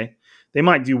Friday. They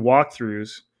might do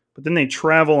walkthroughs, but then they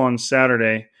travel on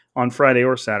Friday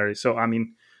or Saturday. So, I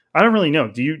mean, I don't really know.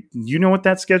 Do you know what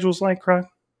that schedule's like, Croc?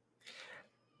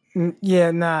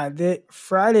 Yeah,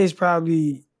 Friday's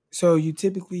probably, so you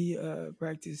typically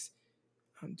practice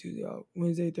on Tuesday,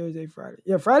 Wednesday, Thursday, Friday.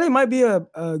 Yeah, Friday might be a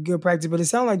good practice, but it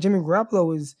sounded like Jimmy Garoppolo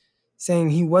was saying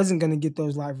he wasn't going to get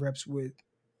those live reps with.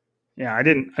 Yeah, I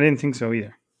didn't think so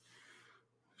either.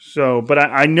 So, but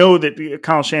I know that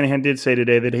Kyle Shanahan did say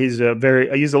today that he's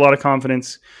a lot of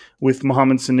confidence with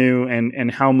Mohamed Sanu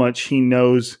and how much he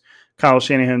knows Kyle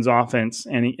Shanahan's offense,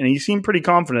 and he seemed pretty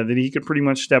confident that he could pretty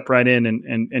much step right in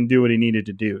and do what he needed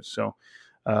to do. So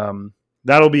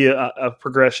that'll be a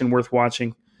progression worth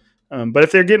watching. But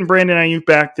if they're getting Brandon Ayuk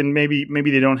back, then maybe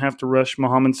they don't have to rush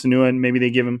Mohamed Sanu, and maybe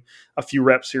they give him a few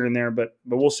reps here and there. But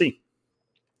we'll see.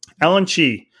 Alan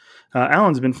Chi.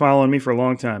 Alan's been following me for a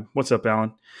long time. What's up,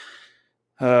 Alan?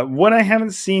 What I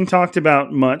haven't seen talked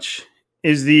about much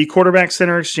is the quarterback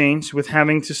center exchange with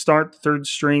having to start third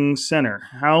string center.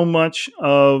 How much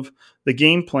of the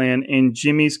game plan and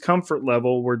Jimmy's comfort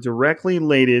level were directly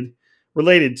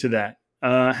related to that?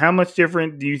 How much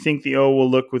different do you think the O will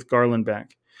look with Garland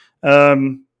back? I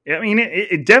mean,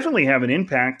 it definitely have an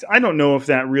impact. I don't know if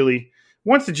that really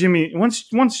once Jimmy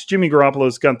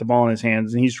Garoppolo's got the ball in his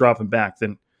hands and he's dropping back,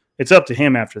 then it's up to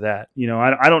him after that. You know,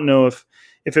 I don't know if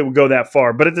it would go that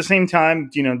far, but at the same time,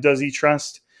 you know, does he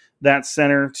trust that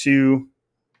center to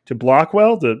block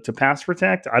well, to pass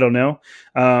protect? I don't know.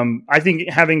 I think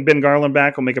having Ben Garland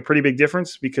back will make a pretty big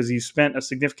difference because he spent a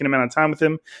significant amount of time with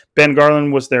him. Ben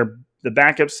Garland was the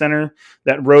backup center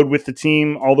that rode with the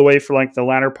team all the way for like the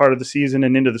latter part of the season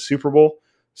and into the Super Bowl.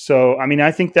 So, I mean,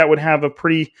 I think that would have a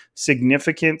pretty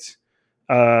significant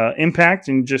impact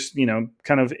and just, you know,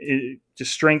 kind of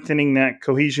just strengthening that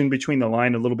cohesion between the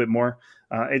line a little bit more.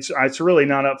 It's really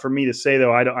not up for me to say,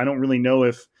 though. I don't really know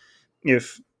if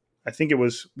I think it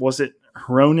was it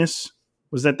Hronis?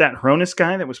 Was that Hronis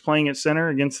guy that was playing at center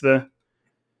against the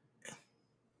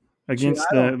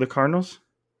Cardinals?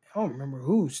 I don't remember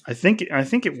who. I think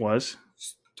it was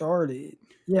started.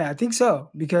 Yeah, I think so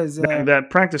because that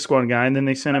practice squad guy, and then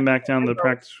they sent him back down to the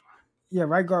practice. Yeah,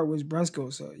 right guard was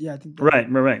Brunskill. So yeah, I think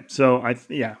right. So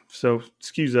So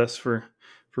excuse us for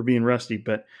being rusty,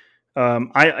 but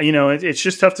it's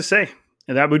just tough to say.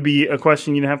 And that would be a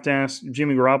question you'd have to ask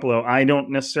Jimmy Garoppolo. I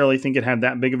don't necessarily think it had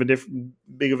that big of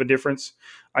a difference.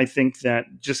 I think that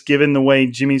just given the way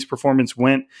Jimmy's performance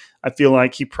went, I feel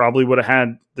like he probably would have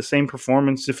had the same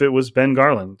performance if it was Ben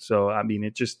Garland. So, I mean,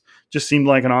 it just seemed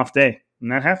like an off day.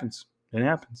 And that happens. It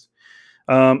happens.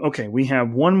 Okay, we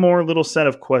have one more little set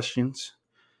of questions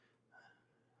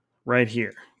right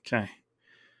here. Okay.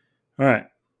 All right.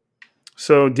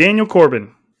 So, Daniel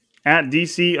Corbin, at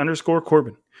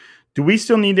DC_Corbin. Do we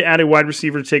still need to add a wide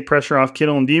receiver to take pressure off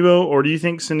Kittle and Deebo, or do you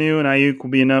think Sanu and Ayuk will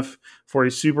be enough for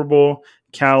a Super Bowl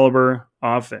caliber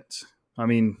offense? I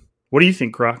mean, what do you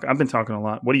think, Croc? I've been talking a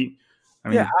lot. What do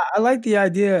I like the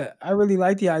idea. I really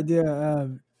like the idea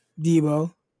of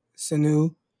Debo,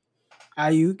 Sanu,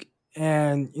 Ayuk,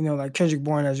 and like Kendrick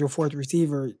Bourne as your fourth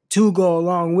receiver to go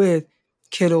along with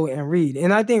Kittle and Reed.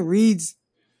 And I think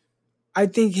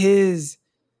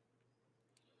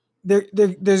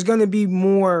there's going to be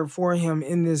more for him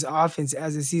in this offense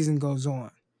as the season goes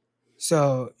on.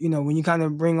 So, when you kind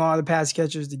of bring all the pass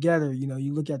catchers together,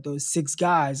 you look at those 6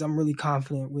 guys, I'm really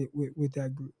confident with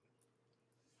that group.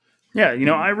 Yeah,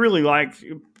 I really like,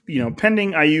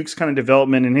 pending Ayuk's kind of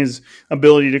development and his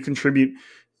ability to contribute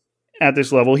at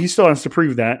this level. He still has to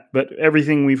prove that, but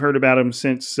everything we've heard about him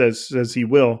since says he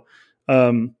will.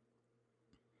 Brandon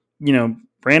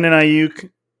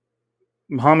Ayuk,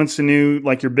 Mohamed Sanu,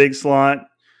 like your big slot.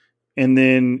 And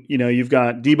then, you've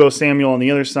got Debo Samuel on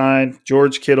the other side,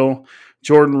 George Kittle,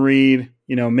 Jordan Reed,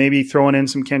 maybe throwing in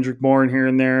some Kendrick Bourne here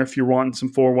and there if you're wanting some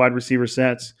 4 wide receiver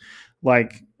sets.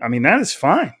 That is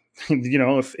fine.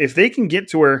 If they can get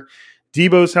to where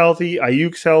Debo's healthy,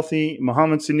 Ayuk's healthy,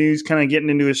 Mohamed Sanu's kind of getting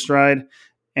into his stride,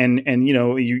 and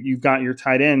you've got your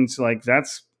tight ends,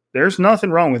 there's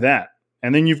nothing wrong with that.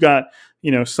 And then you've got,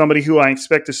 somebody who I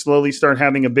expect to slowly start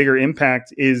having a bigger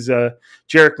impact is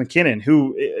Jerick McKinnon,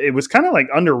 who it was kind of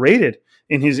underrated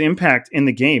in his impact in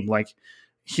the game.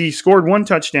 He scored 1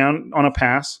 touchdown on a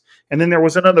pass, and then there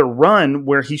was another run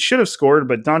where he should have scored,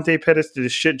 but Dante Pettis did a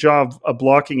shit job of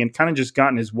blocking and kind of just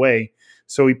got in his way.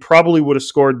 So he probably would have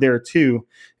scored there too.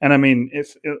 And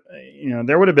if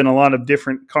there would have been a lot of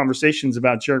different conversations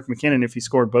about Jerick McKinnon if he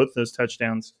scored both those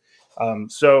touchdowns.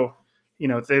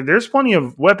 There's plenty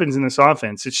of weapons in this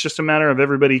offense. It's just a matter of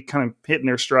everybody kind of hitting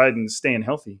their stride and staying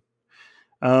healthy.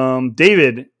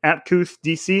 David at Kuth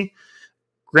DC.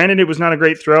 Granted, it was not a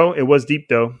great throw. It was deep,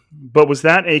 though. But was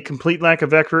that a complete lack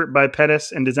of effort by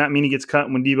Pettis? And does that mean he gets cut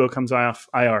when Debo comes off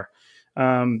IR?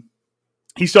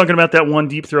 He's talking about that one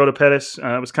deep throw to Pettis.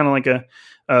 It was kind of like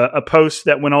a post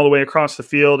that went all the way across the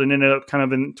field and ended up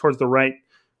kind of towards the right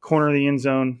corner of the end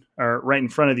zone, or right in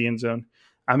front of the end zone.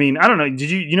 I don't know. Did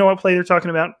you know what play they're talking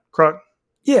about, Croc?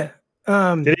 Yeah.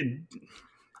 I'm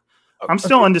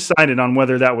still undecided on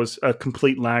whether that was a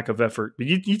complete lack of effort. But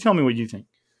you tell me what you think.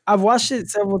 I've watched it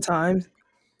several times.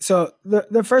 So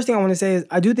the first thing I want to say is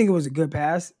I do think it was a good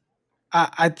pass.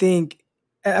 I think,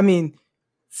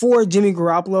 for Jimmy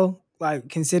Garoppolo,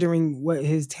 considering what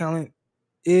his talent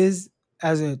is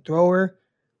as a thrower,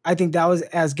 I think that was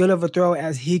as good of a throw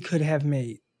as he could have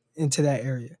made into that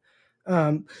area.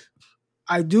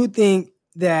 I do think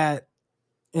that,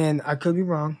 and I could be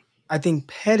wrong, I think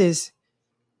Pettis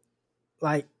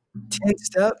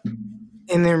tensed up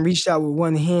and then reached out with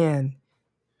one hand,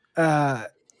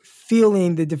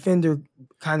 feeling the defender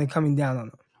kind of coming down on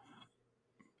him.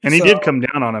 And he did come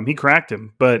down on him. He cracked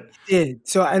him, but he did.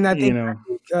 So, and I think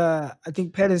I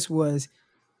think Pettis was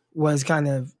kind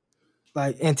of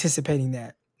anticipating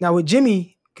that. Now with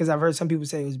Jimmy, because I've heard some people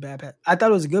say it was a bad pass. I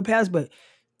thought it was a good pass, but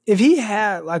if he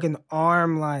had an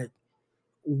arm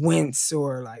Wentz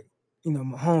or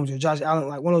Mahomes or Josh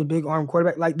Allen, one of those big arm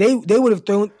quarterbacks, they would have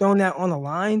thrown that on the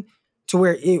line to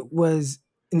where it was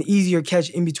an easier catch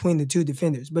in between the 2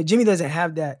 defenders. But Jimmy doesn't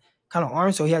have that kind of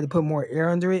arm, so he had to put more air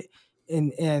under it,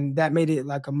 and that made it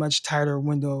a much tighter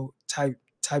window type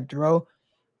throw.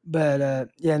 But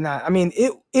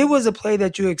it was a play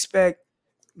that you expect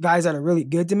guys that are really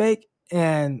good to make,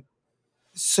 and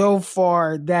so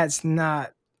far that's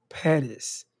not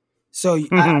Pettis. So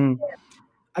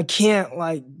I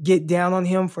can't get down on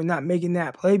him for not making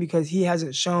that play because he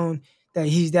hasn't shown that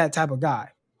he's that type of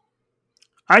guy.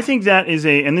 I think that is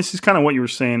and this is kind of what you were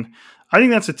saying, I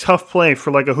think that's a tough play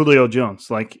for a Julio Jones.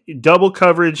 Double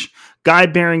coverage, guy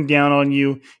bearing down on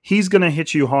you. He's going to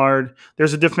hit you hard.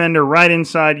 There's a defender right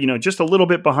inside, just a little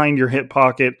bit behind your hip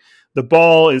pocket. The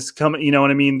ball is coming, you know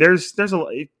what I mean? Does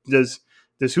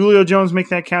Julio Jones make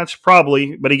that catch?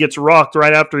 Probably, but he gets rocked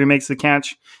right after he makes the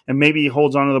catch, and maybe he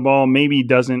holds onto the ball, maybe he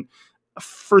doesn't.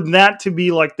 For that to be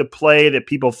the play that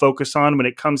people focus on when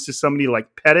it comes to somebody like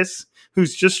Pettis,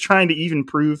 who's just trying to even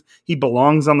prove he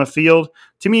belongs on the field,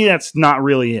 to me, that's not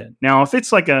really it. Now, if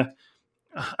it's a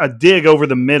dig over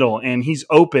the middle and he's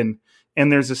open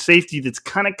and there's a safety that's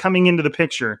kind of coming into the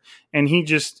picture and he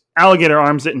just alligator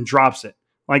arms it and drops it,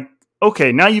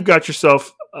 okay, now you've got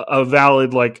yourself a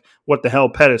valid, what the hell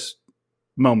Pettis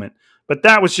moment. But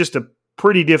that was just a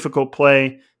pretty difficult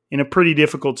play in a pretty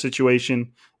difficult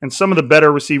situation. And some of the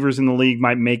better receivers in the league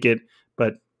might make it,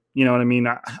 but you know what I mean?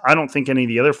 I don't think any of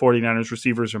the other 49ers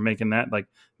receivers are making that.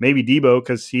 Maybe Debo,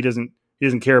 because he doesn't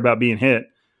care about being hit.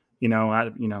 I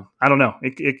don't know.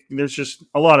 There's just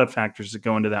a lot of factors that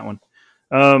go into that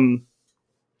one.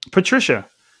 Patricia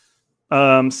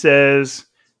says,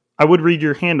 I would read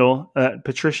your handle,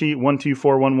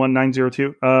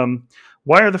 Patrici12411902.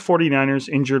 Why are the 49ers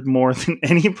injured more than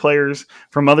any players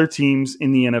from other teams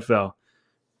in the NFL?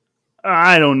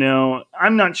 I don't know.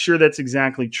 I'm not sure that's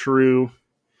exactly true.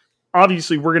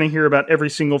 Obviously, we're going to hear about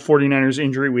every single 49ers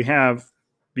injury we have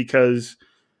because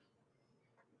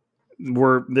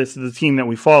this is the team that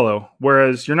we follow.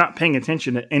 Whereas you're not paying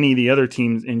attention to any of the other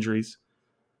teams' injuries.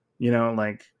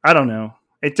 I don't know.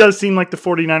 It does seem like the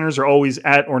 49ers are always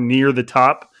at or near the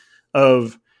top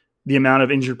of the amount of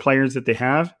injured players that they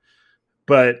have.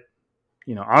 But,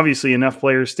 obviously enough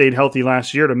players stayed healthy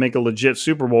last year to make a legit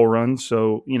Super Bowl run.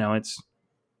 So,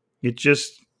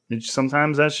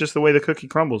 sometimes that's just the way the cookie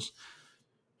crumbles.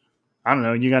 I don't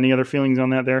know. You got any other feelings on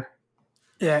that there?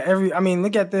 Yeah,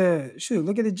 look at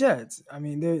the Jets. I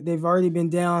mean, they've already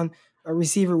been down a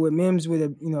receiver with Mims with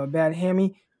a bad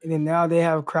hammy, and then now they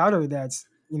have Crowder that's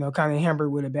kind of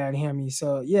hampered with a bad hammy.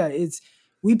 So yeah,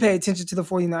 we pay attention to the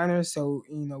 49ers, so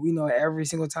we know every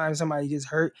single time somebody gets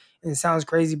hurt, and it sounds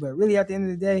crazy, but really at the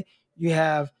end of the day, you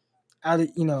have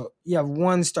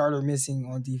one starter missing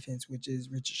on defense, which is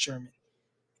Richard Sherman.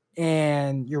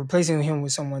 And you're replacing him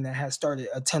with someone that has started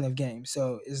a ton of games.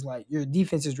 So it's like your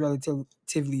defense is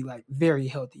relatively like very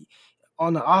healthy.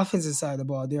 On the offensive side of the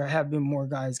ball, there have been more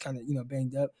guys kind of,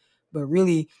 banged up. But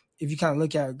really, if you kind of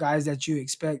look at guys that you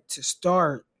expect to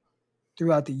start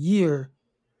throughout the year,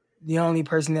 the only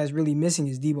person that's really missing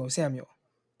is Deebo Samuel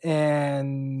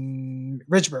and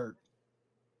Richburg,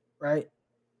 right?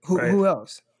 Who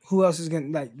else? Who else is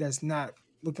going to, that's not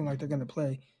looking like they're going to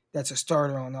play? That's a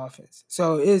starter on offense.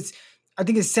 So I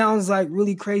think it sounds like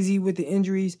really crazy with the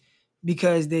injuries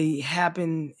because they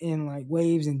happen in like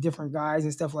waves and different guys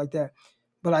and stuff like that.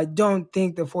 But I don't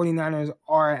think the 49ers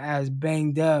are as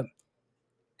banged up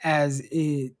as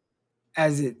it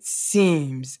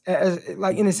seems,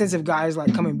 like in the sense of guys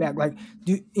like coming back. Like,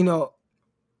 you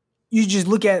just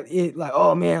look at it like,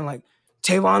 oh man, like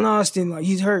Tavon Austin, like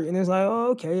he's hurt. And it's like, oh,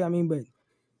 okay. I mean, but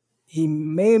he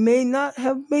may not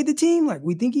have made the team like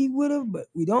we think he would have, but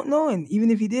we don't know. And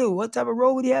even if he did, what type of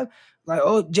role would he have? Like,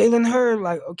 oh, Jalen Hurd,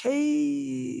 like,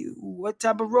 okay, what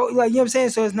type of role? Like, you know what I'm saying?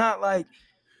 So it's not like,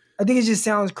 I think it just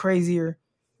sounds crazier,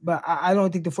 but I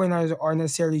don't think the 49ers are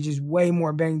necessarily just way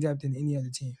more banged up than any other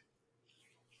team.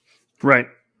 Right.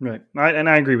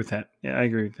 I agree with that. Yeah, I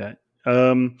agree with that.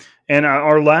 And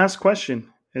our last question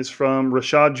is from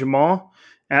Rashad Jamal.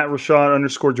 At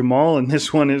Rashad_Jamal, and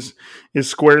this one is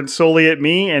squared solely at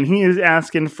me, and he is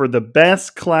asking for the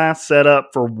best class setup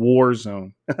for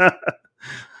Warzone.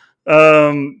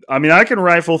 I can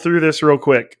rifle through this real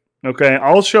quick. Okay,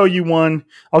 I'll show you one.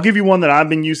 I'll give you one that I've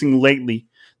been using lately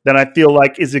that I feel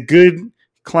like is a good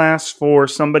class for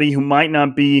somebody who might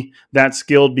not be that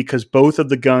skilled because both of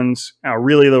the guns are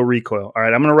really low recoil. All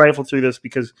right, I'm going to rifle through this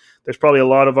because there's probably a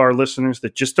lot of our listeners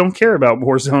that just don't care about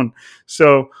Warzone.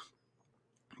 So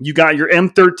you got your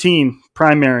M13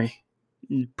 primary.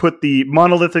 You put the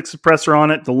monolithic suppressor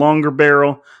on it, the longer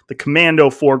barrel, the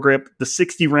commando foregrip, the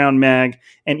 60-round mag,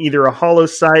 and either a hollow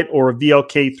sight or a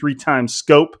VLK 3x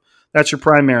scope. That's your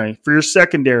primary. For your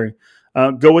secondary,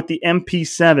 go with the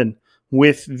MP7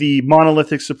 with the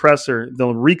monolithic suppressor,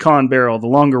 the recon barrel, the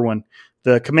longer one,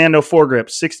 the commando foregrip,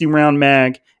 60-round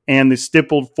mag, and the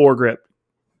stippled foregrip.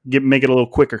 Make it a little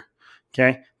quicker.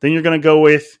 Okay. Then you're going to go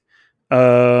with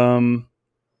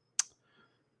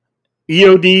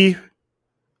EOD,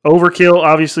 overkill,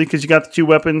 obviously, because you got the two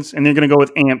weapons, and you're going to go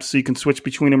with amps so you can switch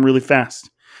between them really fast.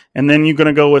 And then you're going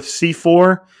to go with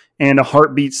C4 and a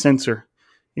heartbeat sensor.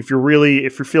 If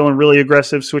you're feeling really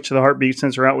aggressive, switch the heartbeat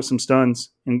sensor out with some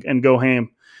stuns and go ham.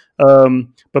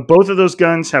 But both of those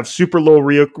guns have super low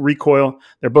recoil.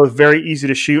 They're both very easy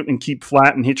to shoot and keep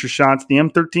flat and hit your shots. The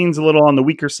M13 is a little on the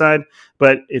weaker side,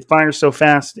 but it fires so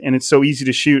fast and it's so easy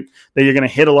to shoot that you're going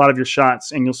to hit a lot of your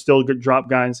shots and you'll still drop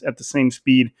guys at the same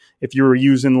speed if you were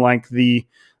using like the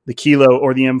Kilo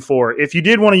or the M4. If you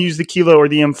did want to use the Kilo or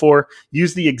the M4,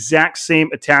 use the exact same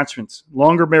attachments,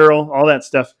 longer barrel, all that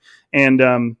stuff,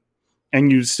 and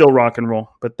you still rock and roll.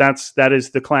 But that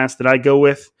is the class that I go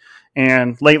with.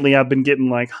 And lately I've been getting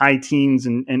like high teens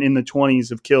and in the 20s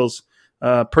of kills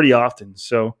pretty often.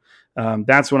 So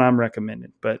that's what I'm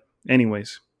recommending. But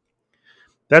anyways,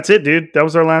 that's it, dude. That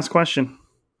was our last question.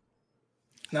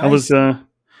 Nice. I was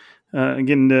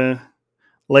getting to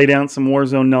lay down some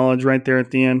Warzone knowledge right there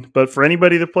at the end. But for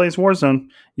anybody that plays Warzone,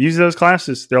 use those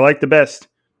classes. They're like the best.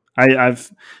 I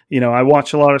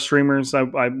watch a lot of streamers. I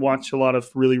watch a lot of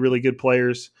really, really good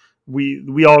players.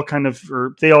 They all kind of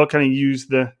use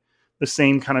the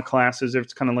same kind of classes.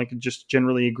 It's kind of like just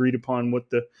generally agreed upon what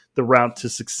the route to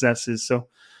success is. So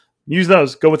use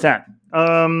those. Go with that.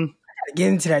 Get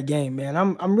into that game, man.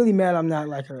 I'm really mad I'm not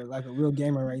like a real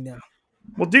gamer right now.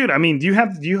 Well, dude, I mean, do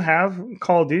you have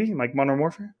Call of Duty, like Modern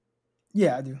Warfare?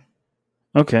 Yeah, I do.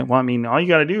 Okay, well, I mean, all you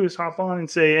got to do is hop on and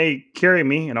say, hey, carry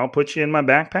me, and I'll put you in my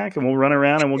backpack, and we'll run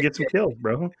around, and we'll get some kills,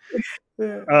 bro.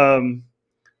 Yeah.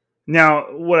 Now,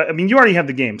 you already have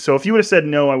the game. So if you would have said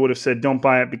no, I would have said don't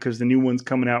buy it because the new one's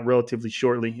coming out relatively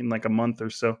shortly in like a month or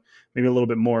so, maybe a little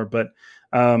bit more. But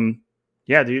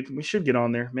yeah, dude, we should get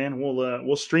on there, man.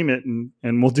 We'll stream it and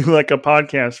we'll do like a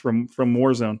podcast from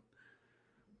Warzone.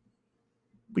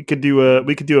 We could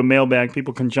do a mailbag.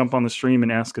 People can jump on the stream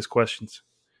and ask us questions.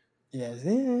 Yeah,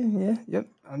 yep.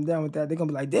 I'm down with that. They're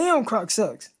gonna be like, "Damn, Croc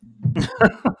sucks."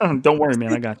 Don't worry,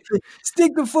 man. I got you.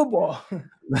 Stick to football.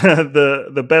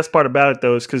 The best part about it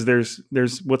though is because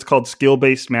there's what's called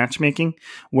skill-based matchmaking,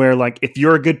 where like if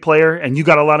you're a good player and you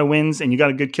got a lot of wins and you got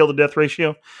a good kill to death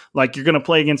ratio, like you're gonna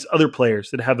play against other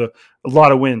players that have a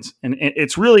lot of wins, and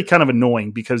it's really kind of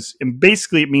annoying because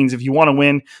basically it means if you want to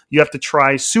win, you have to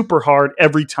try super hard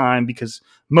every time because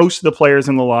most of the players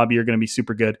in the lobby are going to be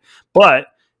super good, but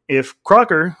if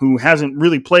Crocker, who hasn't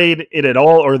really played it at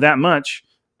all or that much,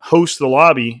 hosts the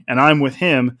lobby and I'm with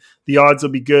him, the odds will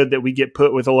be good that we get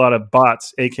put with a lot of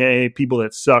bots, aka people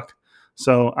that suck.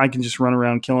 So I can just run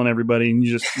around killing everybody and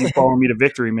you follow me to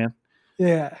victory, man.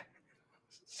 Yeah.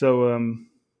 So,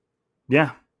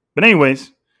 yeah. But anyways,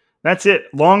 that's it.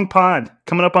 Long pod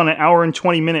coming up on an hour and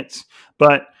 20 minutes.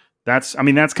 But that's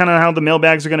kind of how the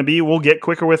mailbags are going to be. We'll get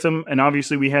quicker with them. And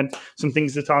obviously we had some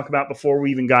things to talk about before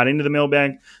we even got into the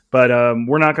mailbag, but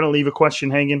we're not going to leave a question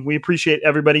hanging. We appreciate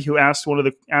everybody who asked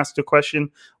a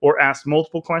question or asked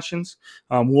multiple questions.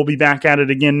 We'll be back at it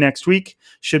again next week.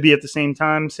 Should be at the same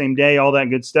time, same day, all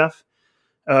that good stuff.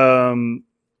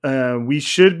 We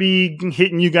should be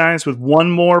hitting you guys with one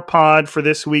more pod for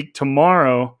this week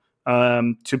tomorrow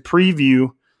to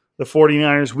preview the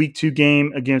 49ers week 2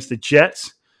 game against the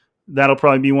Jets. That'll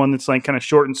probably be one that's like kind of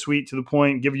short and sweet to the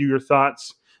point, give you your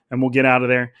thoughts, and we'll get out of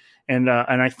there. And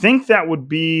I think that'll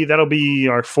be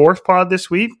our 4th pod this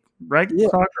week, right, yeah.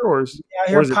 Crocker? Or is it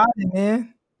podding,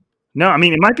 man? No, I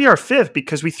mean, it might be our 5th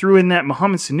because we threw in that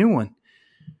Mohamed Sanu one.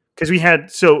 Because we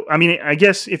had I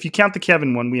guess if you count the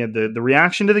Kevin one, we had the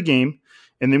reaction to the game,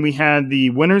 and then we had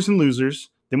the winners and losers.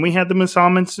 Then we had the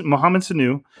Mohamed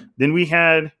Sanu. Then we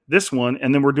had this one,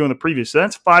 and then we're doing the preview. So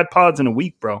that's 5 pods in a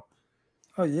week, bro.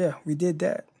 Oh, yeah, we did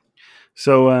that.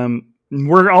 So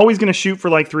we're always going to shoot for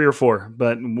like 3 or 4,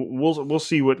 but we'll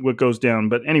see what goes down.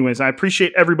 But anyways, I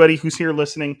appreciate everybody who's here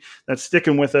listening, that's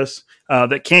sticking with us,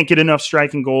 that can't get enough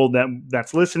striking gold,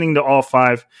 that's listening to all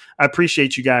 5. I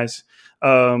appreciate you guys.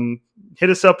 Hit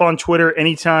us up on Twitter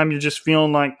anytime you're just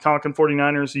feeling like talking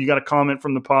 49ers. You got a comment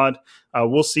from the pod.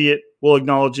 We'll see it. We'll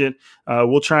acknowledge it.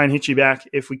 We'll try and hit you back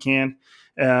if we can.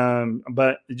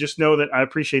 But just know that I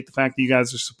appreciate the fact that you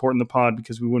guys are supporting the pod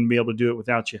because we wouldn't be able to do it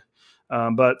without you.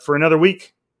 But for another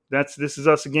week, this is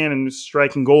us again, and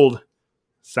Striking Gold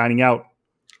signing out.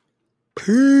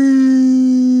 Peace.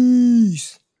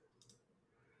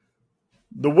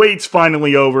 The wait's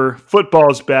finally over.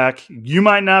 Football's back. You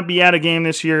might not be at a game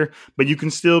this year, but you can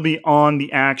still be on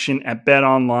the action at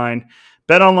BetOnline.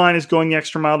 BetOnline is going the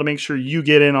extra mile to make sure you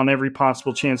get in on every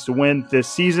possible chance to win this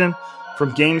season.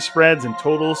 From game spreads and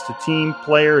totals to team,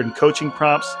 player, and coaching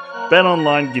props,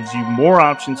 BetOnline gives you more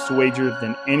options to wager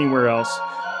than anywhere else.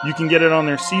 You can get it on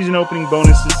their season opening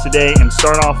bonuses today and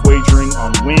start off wagering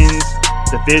on wins,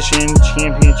 division,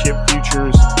 championship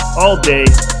futures, all day,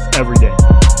 every day.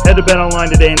 Head to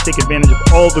BetOnline today and take advantage of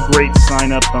all the great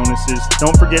sign-up bonuses.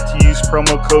 Don't forget to use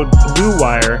promo code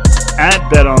BLUEWIRE at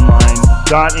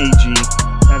betonline.ag.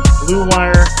 That's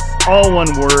BLUEWIRE, all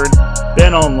one word.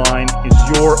 BetOnline is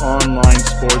your online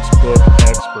sportsbook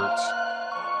experts.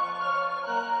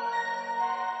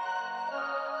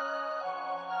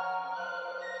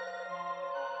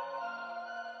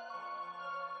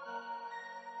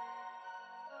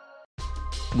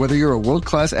 Whether you're a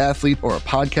world-class athlete or a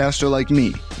podcaster like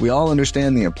me, we all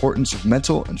understand the importance of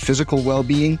mental and physical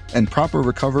well-being and proper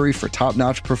recovery for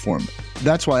top-notch performance.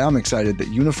 That's why I'm excited that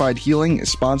Unified Healing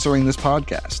is sponsoring this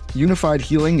podcast. Unified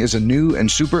Healing is a new and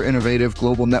super innovative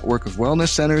global network of wellness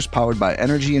centers powered by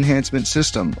Energy Enhancement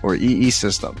System, or EE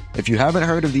System. If you haven't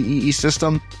heard of the EE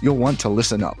System, you'll want to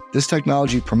listen up. This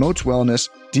technology promotes wellness,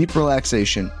 deep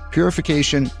relaxation,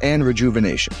 purification, and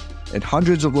rejuvenation. In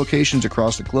hundreds of locations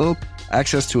across the globe,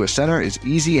 access to a center is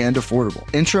easy and affordable.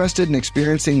 Interested in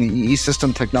experiencing the EE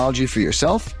System technology for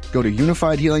yourself? Go to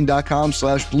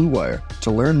unifiedhealing.com/bluewire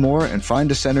to learn more and find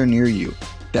a center near you.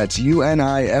 That's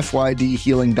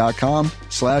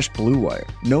unifydhealing.com/Blue Wire.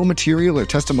 No material or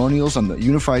testimonials on the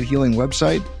Unified Healing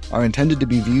website are intended to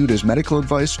be viewed as medical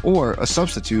advice or a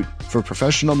substitute for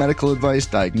professional medical advice,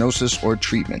 diagnosis, or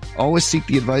treatment. Always seek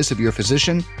the advice of your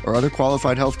physician or other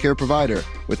qualified healthcare provider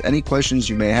with any questions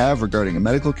you may have regarding a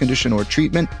medical condition or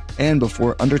treatment and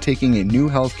before undertaking a new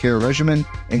healthcare regimen,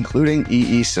 including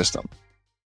EE system.